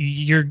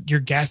 your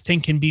gas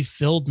tank can be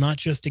filled, not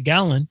just a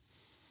gallon,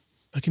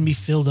 but can be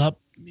filled up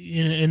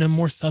in a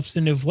more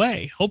substantive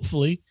way,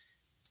 hopefully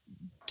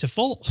to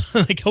full,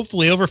 like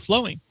hopefully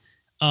overflowing,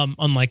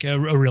 unlike a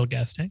real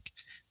gas tank.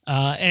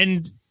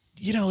 And,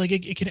 like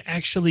it can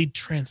actually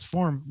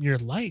transform your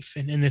life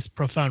in this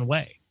profound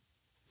way.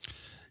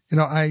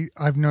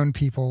 I've known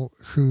people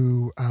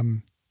who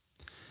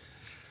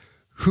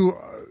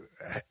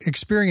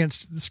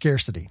experienced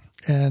scarcity,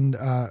 and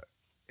I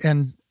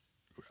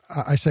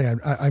say,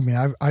 I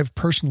mean, I've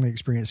personally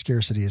experienced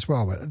scarcity as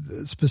well,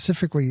 but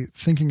specifically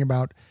thinking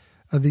about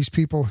these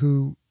people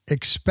who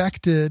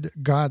expected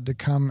God to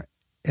come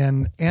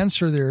and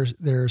answer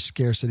their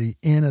scarcity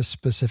in a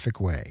specific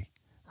way,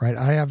 right?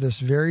 I have this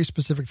very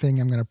specific thing.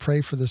 I'm going to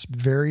pray for this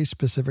very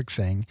specific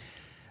thing.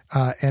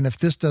 And if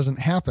this doesn't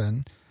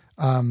happen,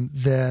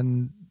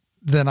 then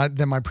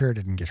my prayer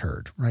didn't get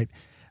heard, right?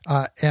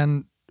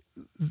 And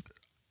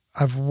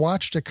I've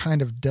watched a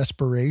kind of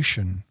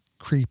desperation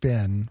creep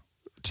in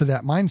to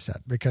that mindset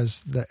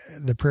because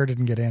the prayer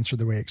didn't get answered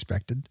the way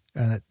expected,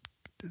 and it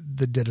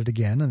did it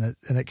again,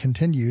 and it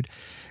continued,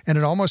 and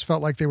it almost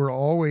felt like they were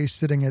always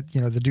sitting at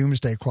the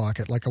doomsday clock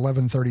at like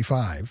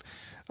 11:35,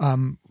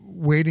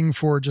 waiting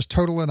for just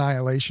total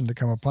annihilation to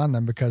come upon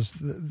them because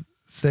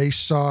they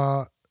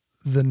saw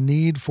the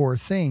need for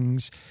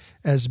things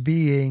as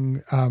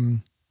being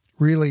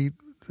really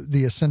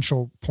the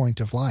essential point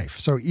of life.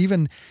 So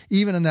even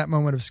in that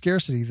moment of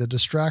scarcity, the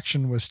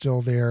distraction was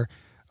still there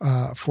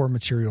for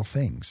material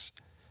things,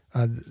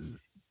 and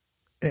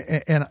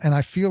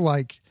I feel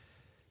like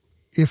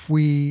if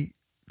we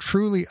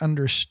truly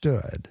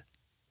understood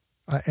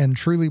and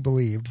truly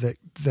believed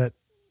that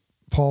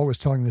Paul was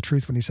telling the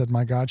truth when he said,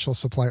 "My God shall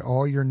supply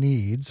all your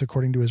needs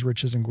according to his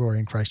riches and glory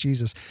in Christ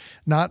Jesus,"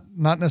 not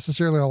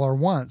necessarily all our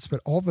wants,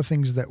 but all the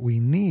things that we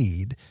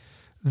need,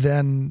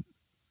 then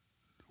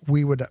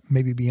we would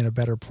maybe be in a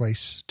better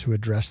place to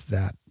address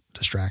that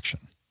distraction.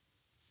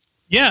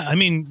 Yeah, I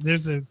mean,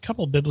 there's a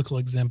couple of biblical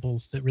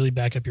examples that really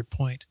back up your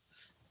point.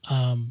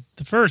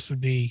 The first would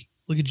be,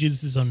 look at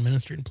Jesus' own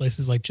ministry in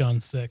places like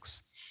John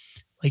 6.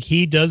 Like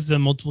he does the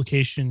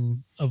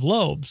multiplication of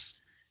loaves,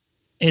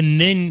 and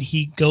then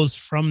he goes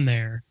from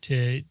there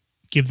to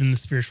give them the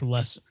spiritual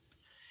lesson.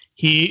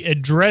 He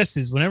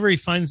addresses, whenever he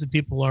finds that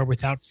people are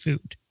without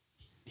food,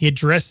 he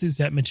addresses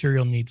that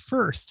material need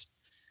first,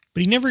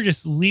 but he never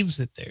just leaves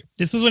it there.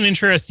 This was an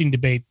interesting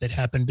debate that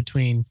happened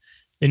between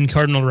then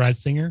Cardinal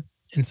Ratzinger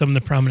and some of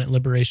the prominent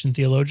liberation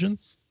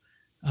theologians.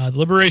 The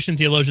liberation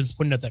theologians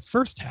pointed out that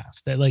first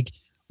half, that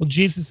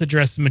Jesus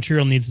addressed the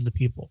material needs of the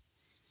people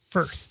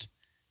first.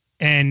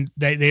 And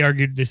they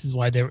argued this is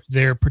why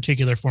their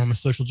particular form of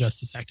social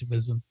justice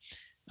activism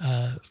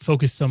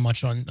focused so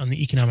much on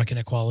the economic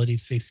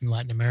inequalities facing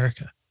Latin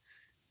America.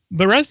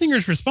 But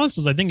Ratzinger's response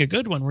was, I think, a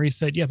good one, where he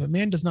said, yeah, but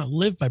man does not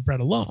live by bread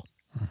alone.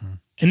 Mm-hmm.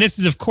 And this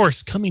is, of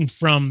course, coming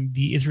from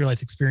the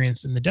Israelites'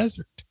 experience in the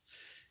desert.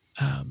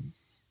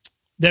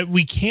 That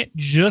we can't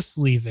just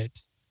leave it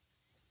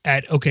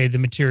at, okay, the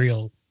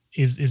material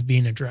is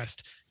being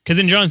addressed. Because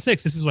in John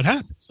 6, this is what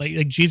happens.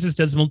 Like Jesus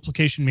does the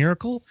multiplication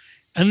miracle,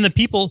 and the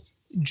people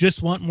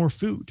just want more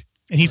food.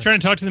 And he's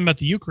trying to talk to them about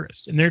the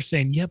Eucharist. And they're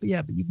saying, yeah,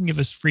 but you can give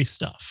us free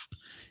stuff.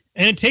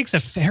 And it takes a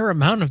fair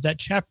amount of that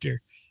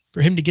chapter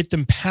for him to get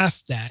them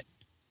past that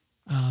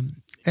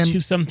to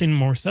something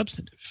more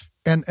substantive.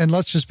 And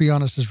let's just be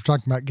honest, as we're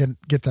talking about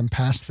get them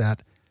past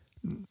that,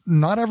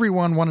 not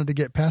everyone wanted to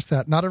get past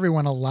that. Not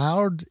everyone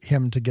allowed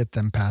him to get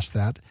them past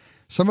that.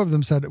 Some of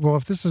them said, well,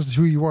 if this is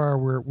who you are,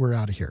 we're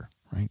out of here,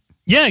 right?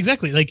 Yeah,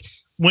 exactly. Like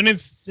when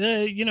it's,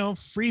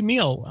 free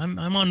meal, I'm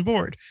on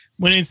board.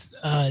 When it's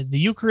the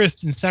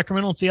Eucharist and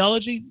sacramental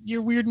theology,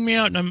 you're weirding me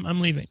out and I'm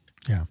leaving.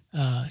 Yeah.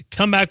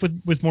 Come back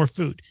with more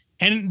food.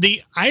 And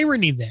the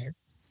irony there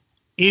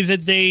is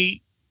that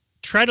they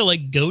try to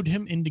goad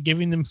him into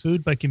giving them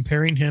food by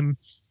comparing him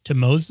to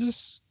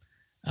Moses,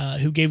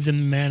 who gave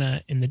them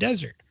manna in the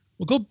desert.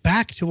 We'll go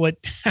back to what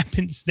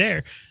happens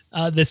there.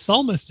 The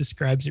psalmist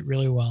describes it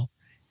really well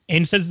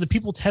and says the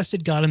people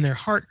tested God in their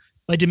heart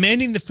by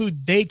demanding the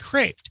food they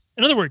craved.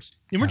 In other words,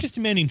 they weren't just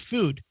demanding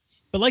food,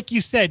 but like you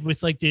said,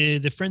 with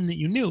the friend that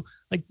you knew,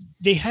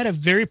 they had a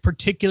very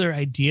particular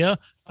idea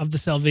of the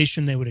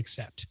salvation they would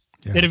accept.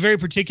 Yeah. They had a very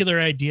particular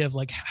idea of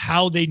like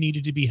how they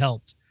needed to be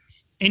helped.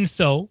 And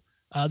so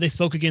they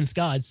spoke against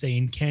God,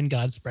 saying, can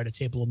God spread a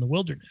table in the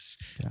wilderness?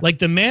 Yeah. Like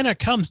the manna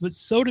comes, but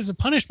so does a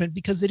punishment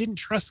because they didn't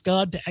trust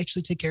God to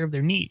actually take care of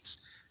their needs.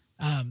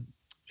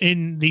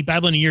 In the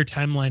Bible in a Year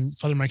timeline,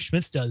 Father Mike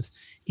Schmitz does,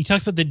 he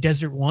talks about the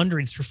desert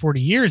wanderings for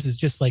 40 years as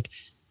just like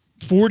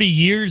 40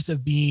 years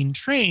of being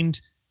trained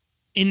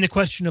in the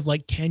question of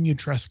like, can you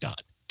trust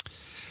God?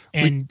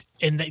 And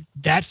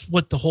that's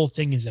what the whole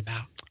thing is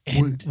about.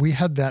 And we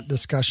had that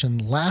discussion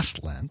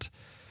last Lent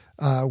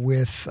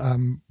with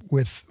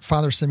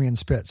Father Simeon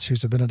Spitz,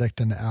 who's a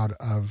Benedictine out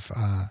of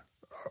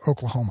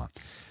Oklahoma.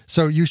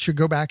 So you should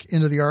go back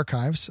into the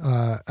archives,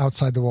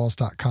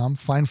 outsidethewalls.com,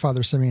 find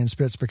Father Simeon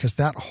Spitz, because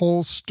that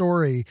whole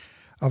story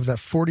of the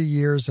 40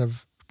 years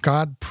of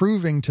God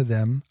proving to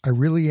them, I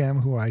really am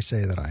who I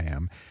say that I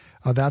am,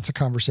 that's a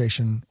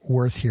conversation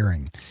worth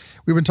hearing.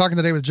 We've been talking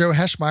today with Joe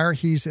Heschmeyer.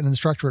 He's an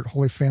instructor at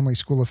Holy Family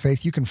School of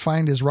Faith. You can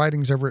find his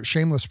writings over at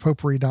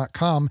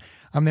shamelesspopery.com.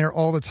 I'm there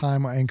all the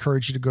time. I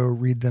encourage you to go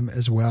read them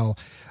as well.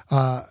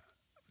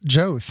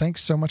 Joe,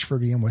 thanks so much for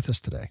being with us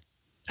today.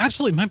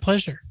 Absolutely. My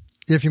pleasure.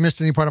 If you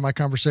missed any part of my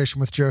conversation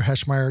with Joe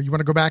Heschmeyer, you want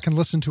to go back and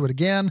listen to it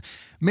again,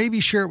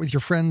 maybe share it with your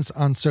friends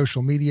on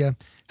social media.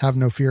 Have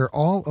no fear.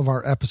 All of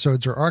our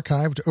episodes are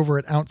archived over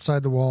at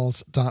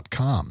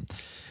outsidethewalls.com.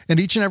 And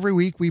each and every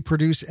week, we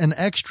produce an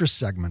extra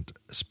segment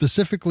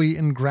specifically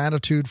in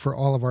gratitude for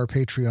all of our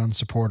Patreon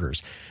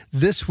supporters.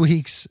 This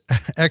week's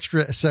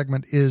extra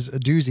segment is a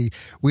doozy.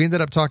 We ended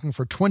up talking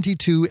for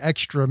 22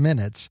 extra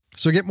minutes.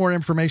 So get more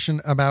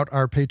information about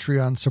our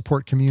Patreon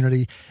support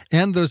community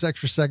and those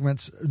extra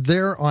segments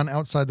there on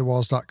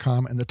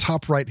outsidethewalls.com. In the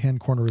top right-hand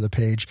corner of the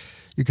page,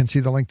 you can see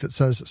the link that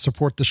says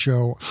support the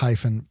show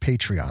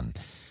 -Patreon.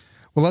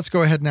 Well, let's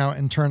go ahead now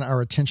and turn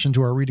our attention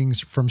to our readings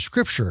from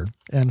Scripture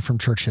and from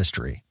church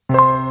history.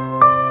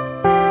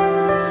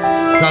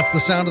 That's the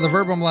sound of the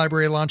Verbum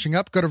Library launching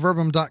up. Go to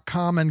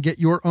verbum.com and get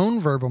your own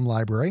Verbum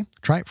Library.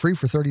 Try it free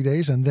for 30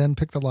 days and then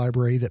pick the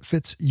library that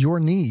fits your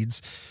needs.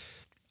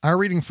 Our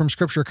reading from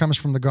Scripture comes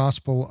from the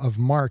Gospel of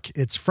Mark.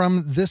 It's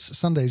from this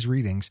Sunday's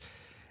readings.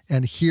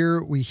 And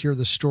here we hear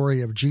the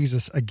story of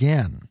Jesus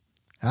again,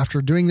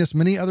 after doing this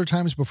many other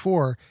times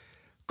before,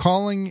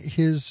 calling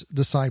his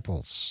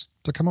disciples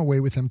to come away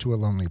with him to a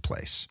lonely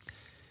place.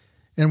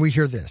 And we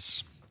hear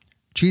this: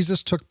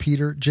 Jesus took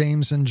Peter,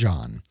 James, and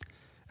John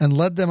and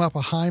led them up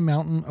a high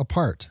mountain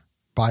apart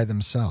by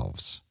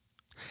themselves.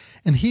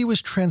 And he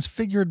was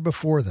transfigured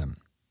before them,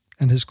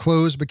 and his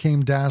clothes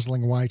became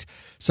dazzling white,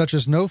 such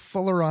as no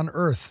fuller on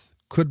earth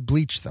could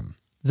bleach them.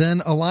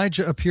 Then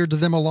Elijah appeared to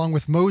them along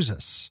with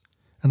Moses,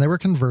 and they were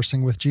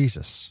conversing with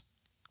Jesus.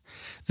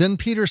 Then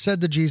Peter said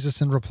to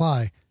Jesus in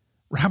reply,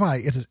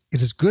 "Rabbi, it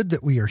is good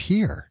that we are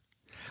here.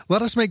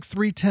 Let us make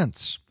 3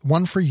 tents,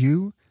 one for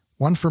you,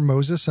 one for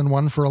Moses, and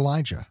one for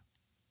Elijah."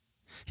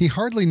 He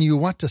hardly knew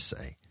what to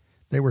say.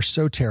 They were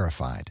so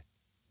terrified.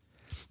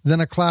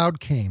 Then a cloud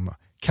came,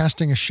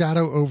 casting a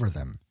shadow over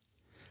them.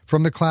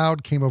 From the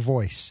cloud came a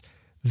voice,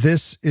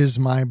 "This is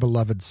my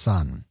beloved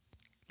Son.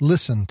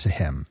 Listen to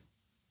him."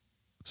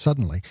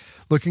 Suddenly,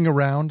 looking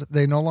around,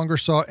 they no longer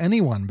saw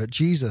anyone but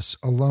Jesus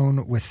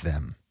alone with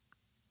them.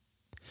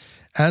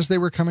 As they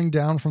were coming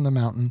down from the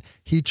mountain,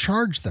 he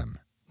charged them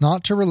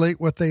not to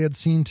relate what they had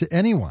seen to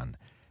anyone,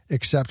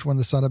 except when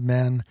the Son of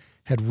Man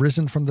had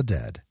risen from the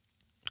dead.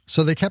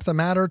 So they kept the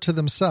matter to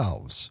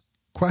themselves,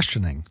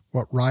 questioning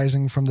what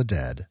rising from the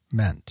dead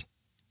meant.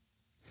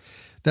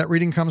 That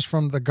reading comes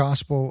from the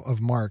Gospel of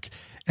Mark,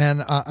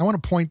 and I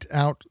want to point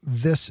out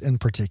this in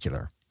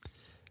particular.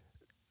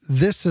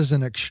 This is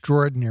an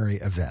extraordinary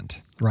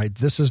event, right?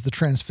 This is the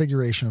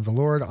transfiguration of the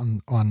Lord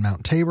on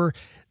Mount Tabor.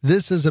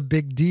 This is a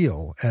big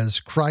deal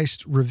as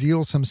Christ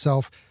reveals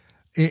himself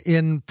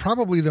in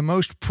probably the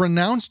most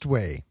pronounced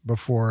way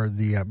before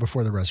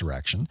the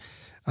resurrection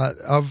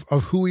of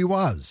who he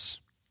was.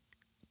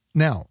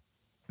 Now,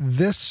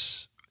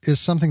 this is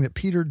something that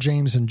Peter,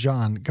 James, and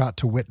John got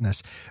to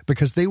witness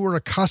because they were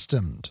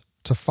accustomed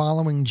to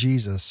following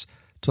Jesus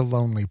to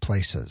lonely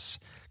places.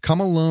 Come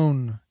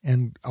alone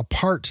and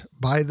apart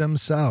by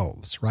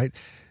themselves, right?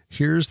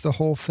 Here's the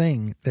whole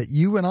thing, that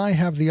you and I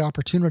have the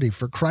opportunity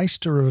for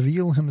Christ to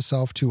reveal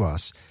himself to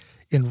us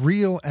in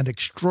real and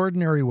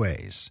extraordinary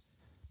ways.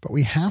 But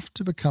we have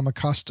to become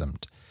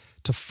accustomed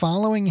to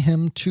following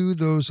him to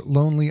those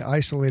lonely,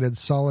 isolated,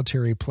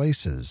 solitary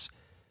places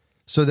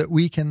so that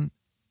we can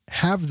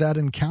have that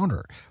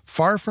encounter,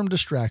 far from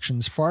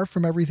distractions, far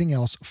from everything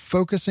else,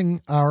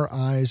 focusing our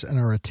eyes and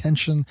our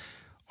attention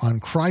on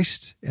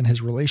Christ and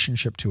his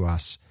relationship to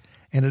us.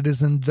 And it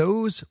is in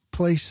those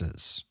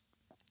places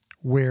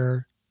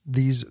where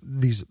these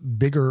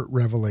bigger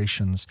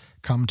revelations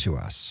come to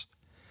us,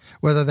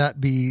 whether that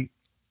be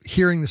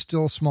hearing the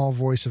still small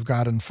voice of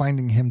God and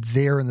finding him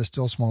there in the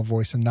still small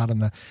voice and not in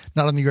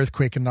the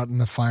earthquake and not in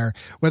the fire,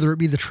 whether it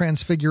be the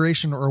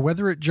transfiguration or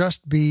whether it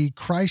just be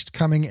Christ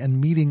coming and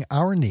meeting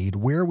our need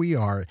where we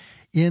are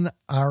in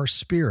our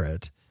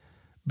spirit,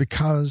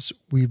 because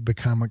we've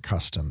become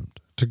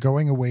accustomed to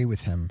going away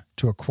with him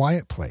to a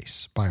quiet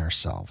place by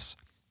ourselves.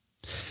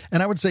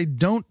 And I would say,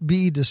 don't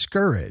be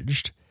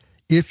discouraged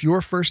if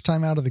your first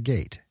time out of the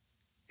gate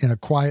in a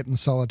quiet and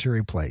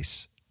solitary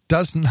place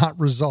does not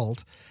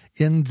result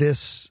in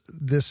this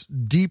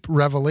deep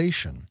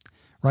revelation,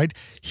 right?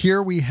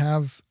 Here we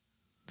have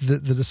the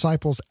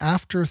disciples,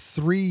 after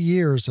 3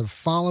 years of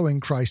following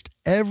Christ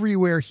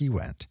everywhere he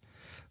went,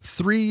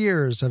 3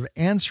 years of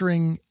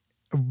answering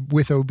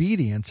with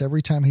obedience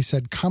every time he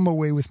said, come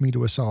away with me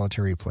to a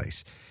solitary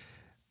place.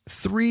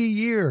 3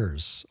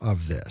 years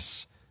of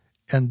this.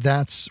 And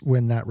that's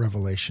when that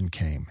revelation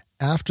came.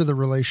 After the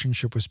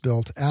relationship was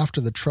built,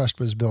 after the trust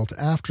was built,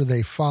 after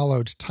they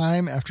followed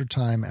time after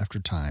time after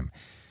time.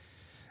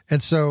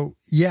 And so,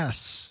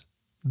 yes,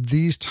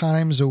 these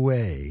times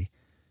away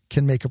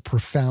can make a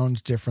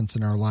profound difference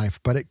in our life.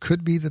 But it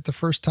could be that the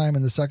first time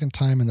and the second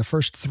time and the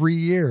first 3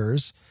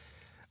 years,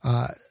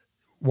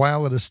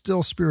 while it is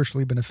still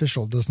spiritually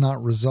beneficial, does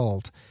not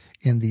result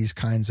in these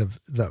kinds of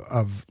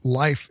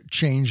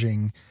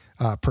life-changing,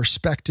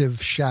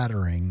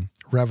 perspective-shattering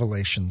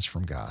revelations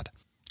from God.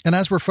 And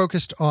as we're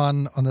focused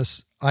on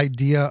this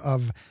idea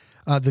of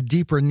the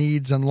deeper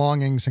needs and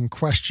longings and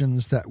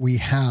questions that we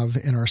have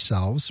in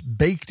ourselves,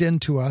 baked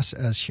into us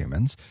as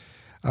humans,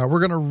 we're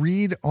going to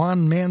read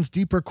on man's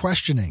deeper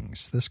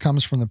questionings. This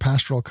comes from the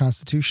Pastoral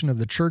Constitution of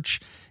the Church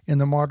in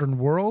the Modern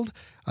World.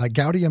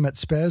 Gaudium et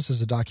Spes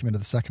is a document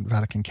of the Second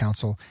Vatican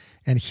Council,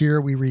 and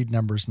here we read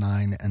Numbers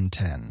 9 and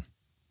 10.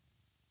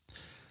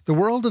 The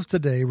world of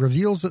today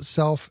reveals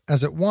itself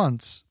as at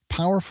once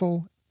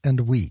powerful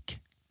and weak,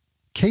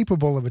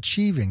 capable of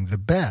achieving the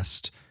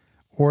best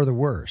or the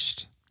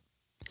worst.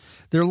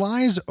 There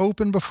lies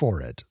open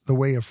before it the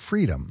way of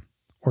freedom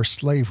or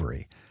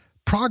slavery,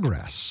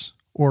 progress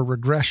or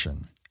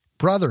regression,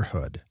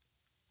 brotherhood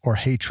or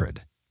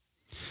hatred.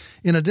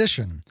 In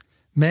addition,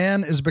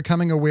 man is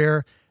becoming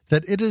aware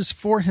that it is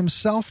for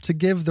himself to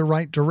give the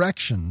right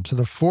direction to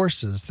the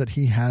forces that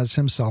he has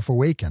himself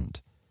awakened,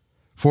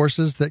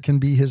 forces that can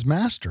be his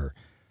master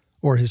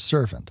or his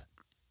servant.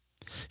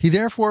 He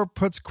therefore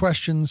puts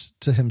questions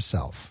to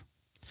himself.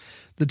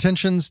 The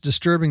tensions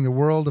disturbing the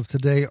world of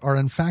today are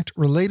in fact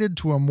related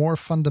to a more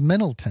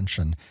fundamental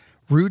tension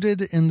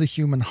rooted in the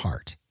human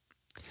heart.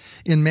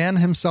 In man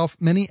himself,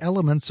 many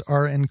elements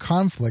are in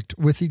conflict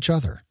with each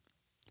other.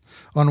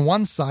 On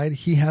one side,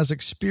 he has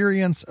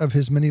experience of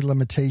his many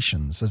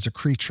limitations as a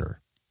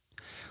creature.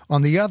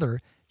 On the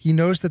other, he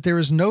knows that there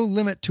is no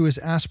limit to his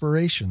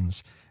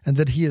aspirations and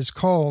that he is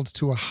called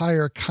to a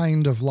higher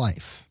kind of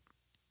life.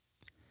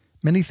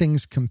 Many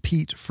things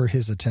compete for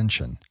his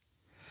attention,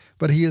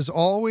 but he is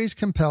always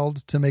compelled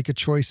to make a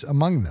choice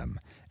among them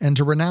and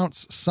to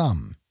renounce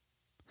some.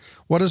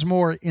 What is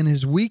more, in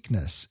his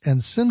weakness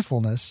and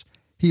sinfulness,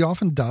 he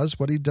often does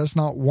what he does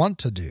not want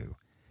to do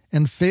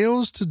and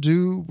fails to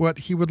do what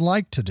he would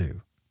like to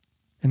do.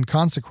 In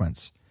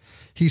consequence,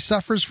 he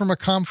suffers from a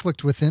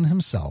conflict within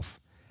himself,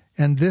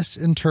 and this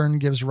in turn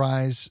gives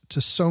rise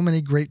to so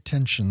many great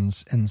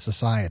tensions in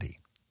society.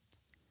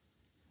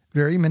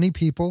 Very many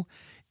people,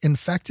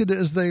 infected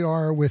as they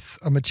are with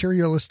a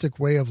materialistic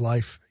way of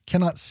life,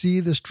 cannot see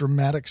this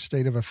dramatic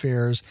state of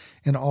affairs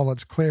in all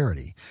its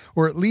clarity,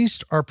 or at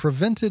least are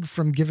prevented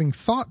from giving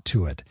thought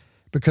to it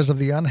because of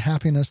the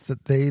unhappiness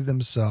that they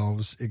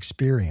themselves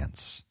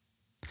experience.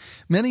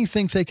 Many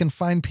think they can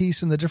find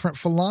peace in the different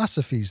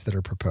philosophies that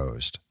are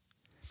proposed.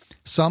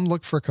 Some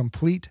look for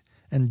complete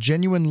and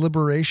genuine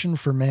liberation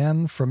for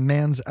man from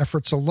man's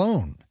efforts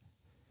alone.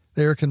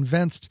 They are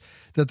convinced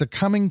that the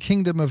coming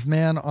kingdom of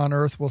man on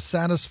earth will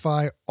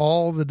satisfy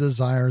all the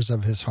desires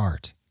of his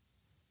heart.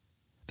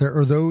 There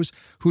are those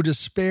who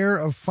despair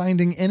of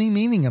finding any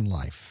meaning in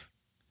life.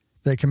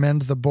 They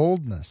commend the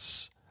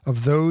boldness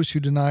of those who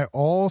deny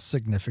all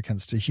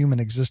significance to human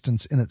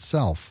existence in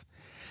itself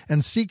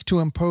and seek to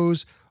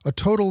impose a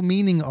total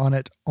meaning on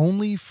it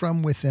only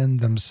from within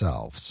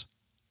themselves.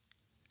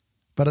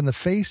 But in the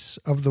face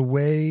of the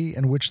way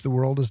in which the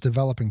world is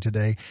developing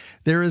today,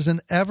 there is an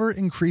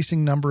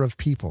ever-increasing number of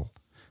people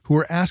who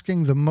are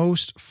asking the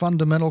most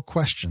fundamental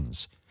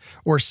questions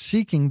or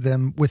seeking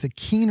them with a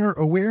keener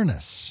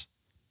awareness.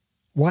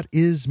 What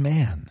is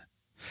man?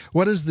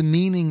 What is the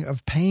meaning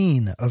of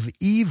pain, of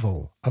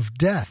evil, of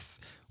death,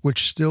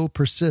 which still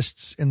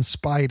persists in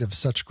spite of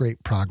such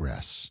great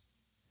progress?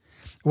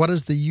 What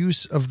is the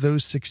use of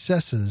those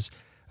successes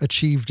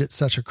achieved at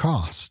such a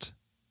cost?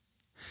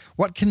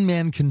 What can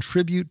man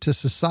contribute to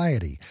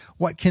society?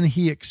 What can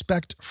he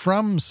expect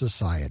from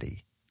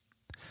society?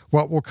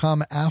 What will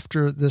come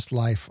after this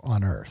life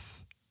on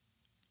earth?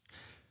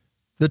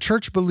 The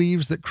Church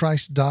believes that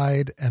Christ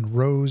died and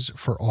rose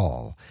for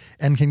all,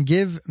 and can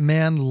give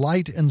man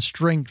light and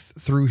strength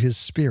through his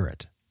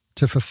Spirit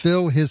to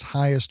fulfill his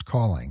highest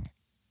calling.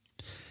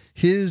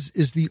 His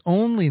is the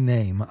only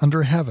name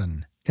under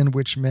heaven in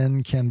which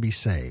men can be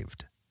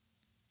saved.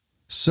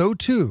 So,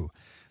 too,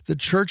 the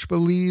Church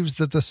believes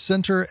that the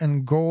center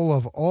and goal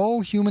of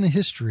all human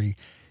history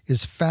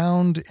is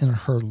found in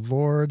her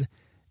Lord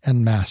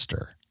and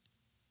Master.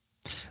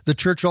 The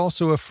Church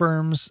also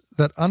affirms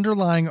that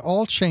underlying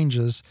all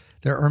changes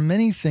There are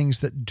many things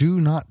that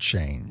do not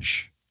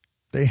change.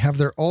 They have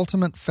their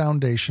ultimate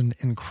foundation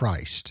in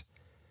Christ,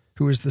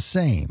 who is the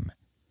same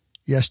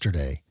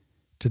yesterday,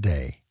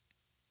 today,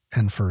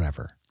 and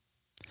forever.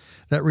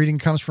 That reading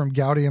comes from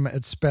Gaudium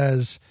et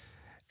Spes,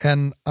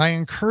 and I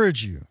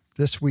encourage you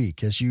this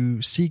week, as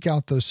you seek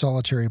out those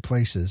solitary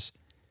places,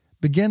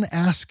 begin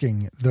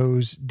asking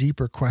those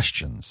deeper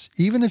questions.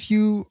 Even if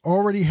you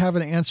already have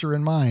an answer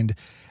in mind,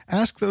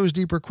 ask those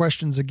deeper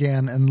questions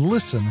again and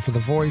listen for the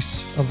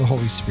voice of the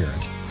Holy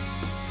Spirit.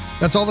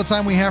 That's all the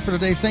time we have for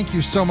today. Thank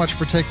you so much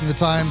for taking the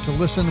time to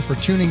listen, for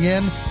tuning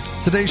in.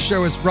 Today's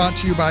show is brought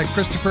to you by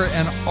Christopher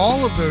and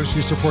all of those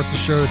who support the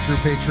show through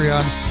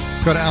Patreon.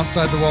 Go to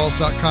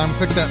OutsideTheWalls.com,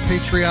 click that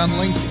Patreon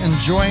link, and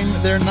join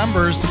their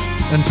numbers.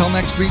 Until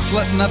next week,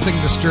 let nothing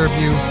disturb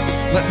you.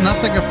 Let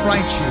nothing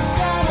affright you.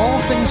 All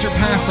things are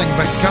passing,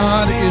 but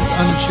God is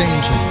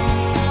unchanging.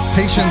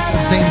 Patience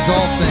obtains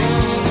all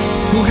things.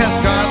 Who has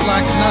God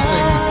lacks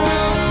nothing.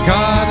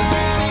 God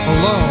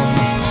alone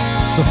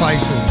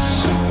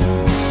suffices.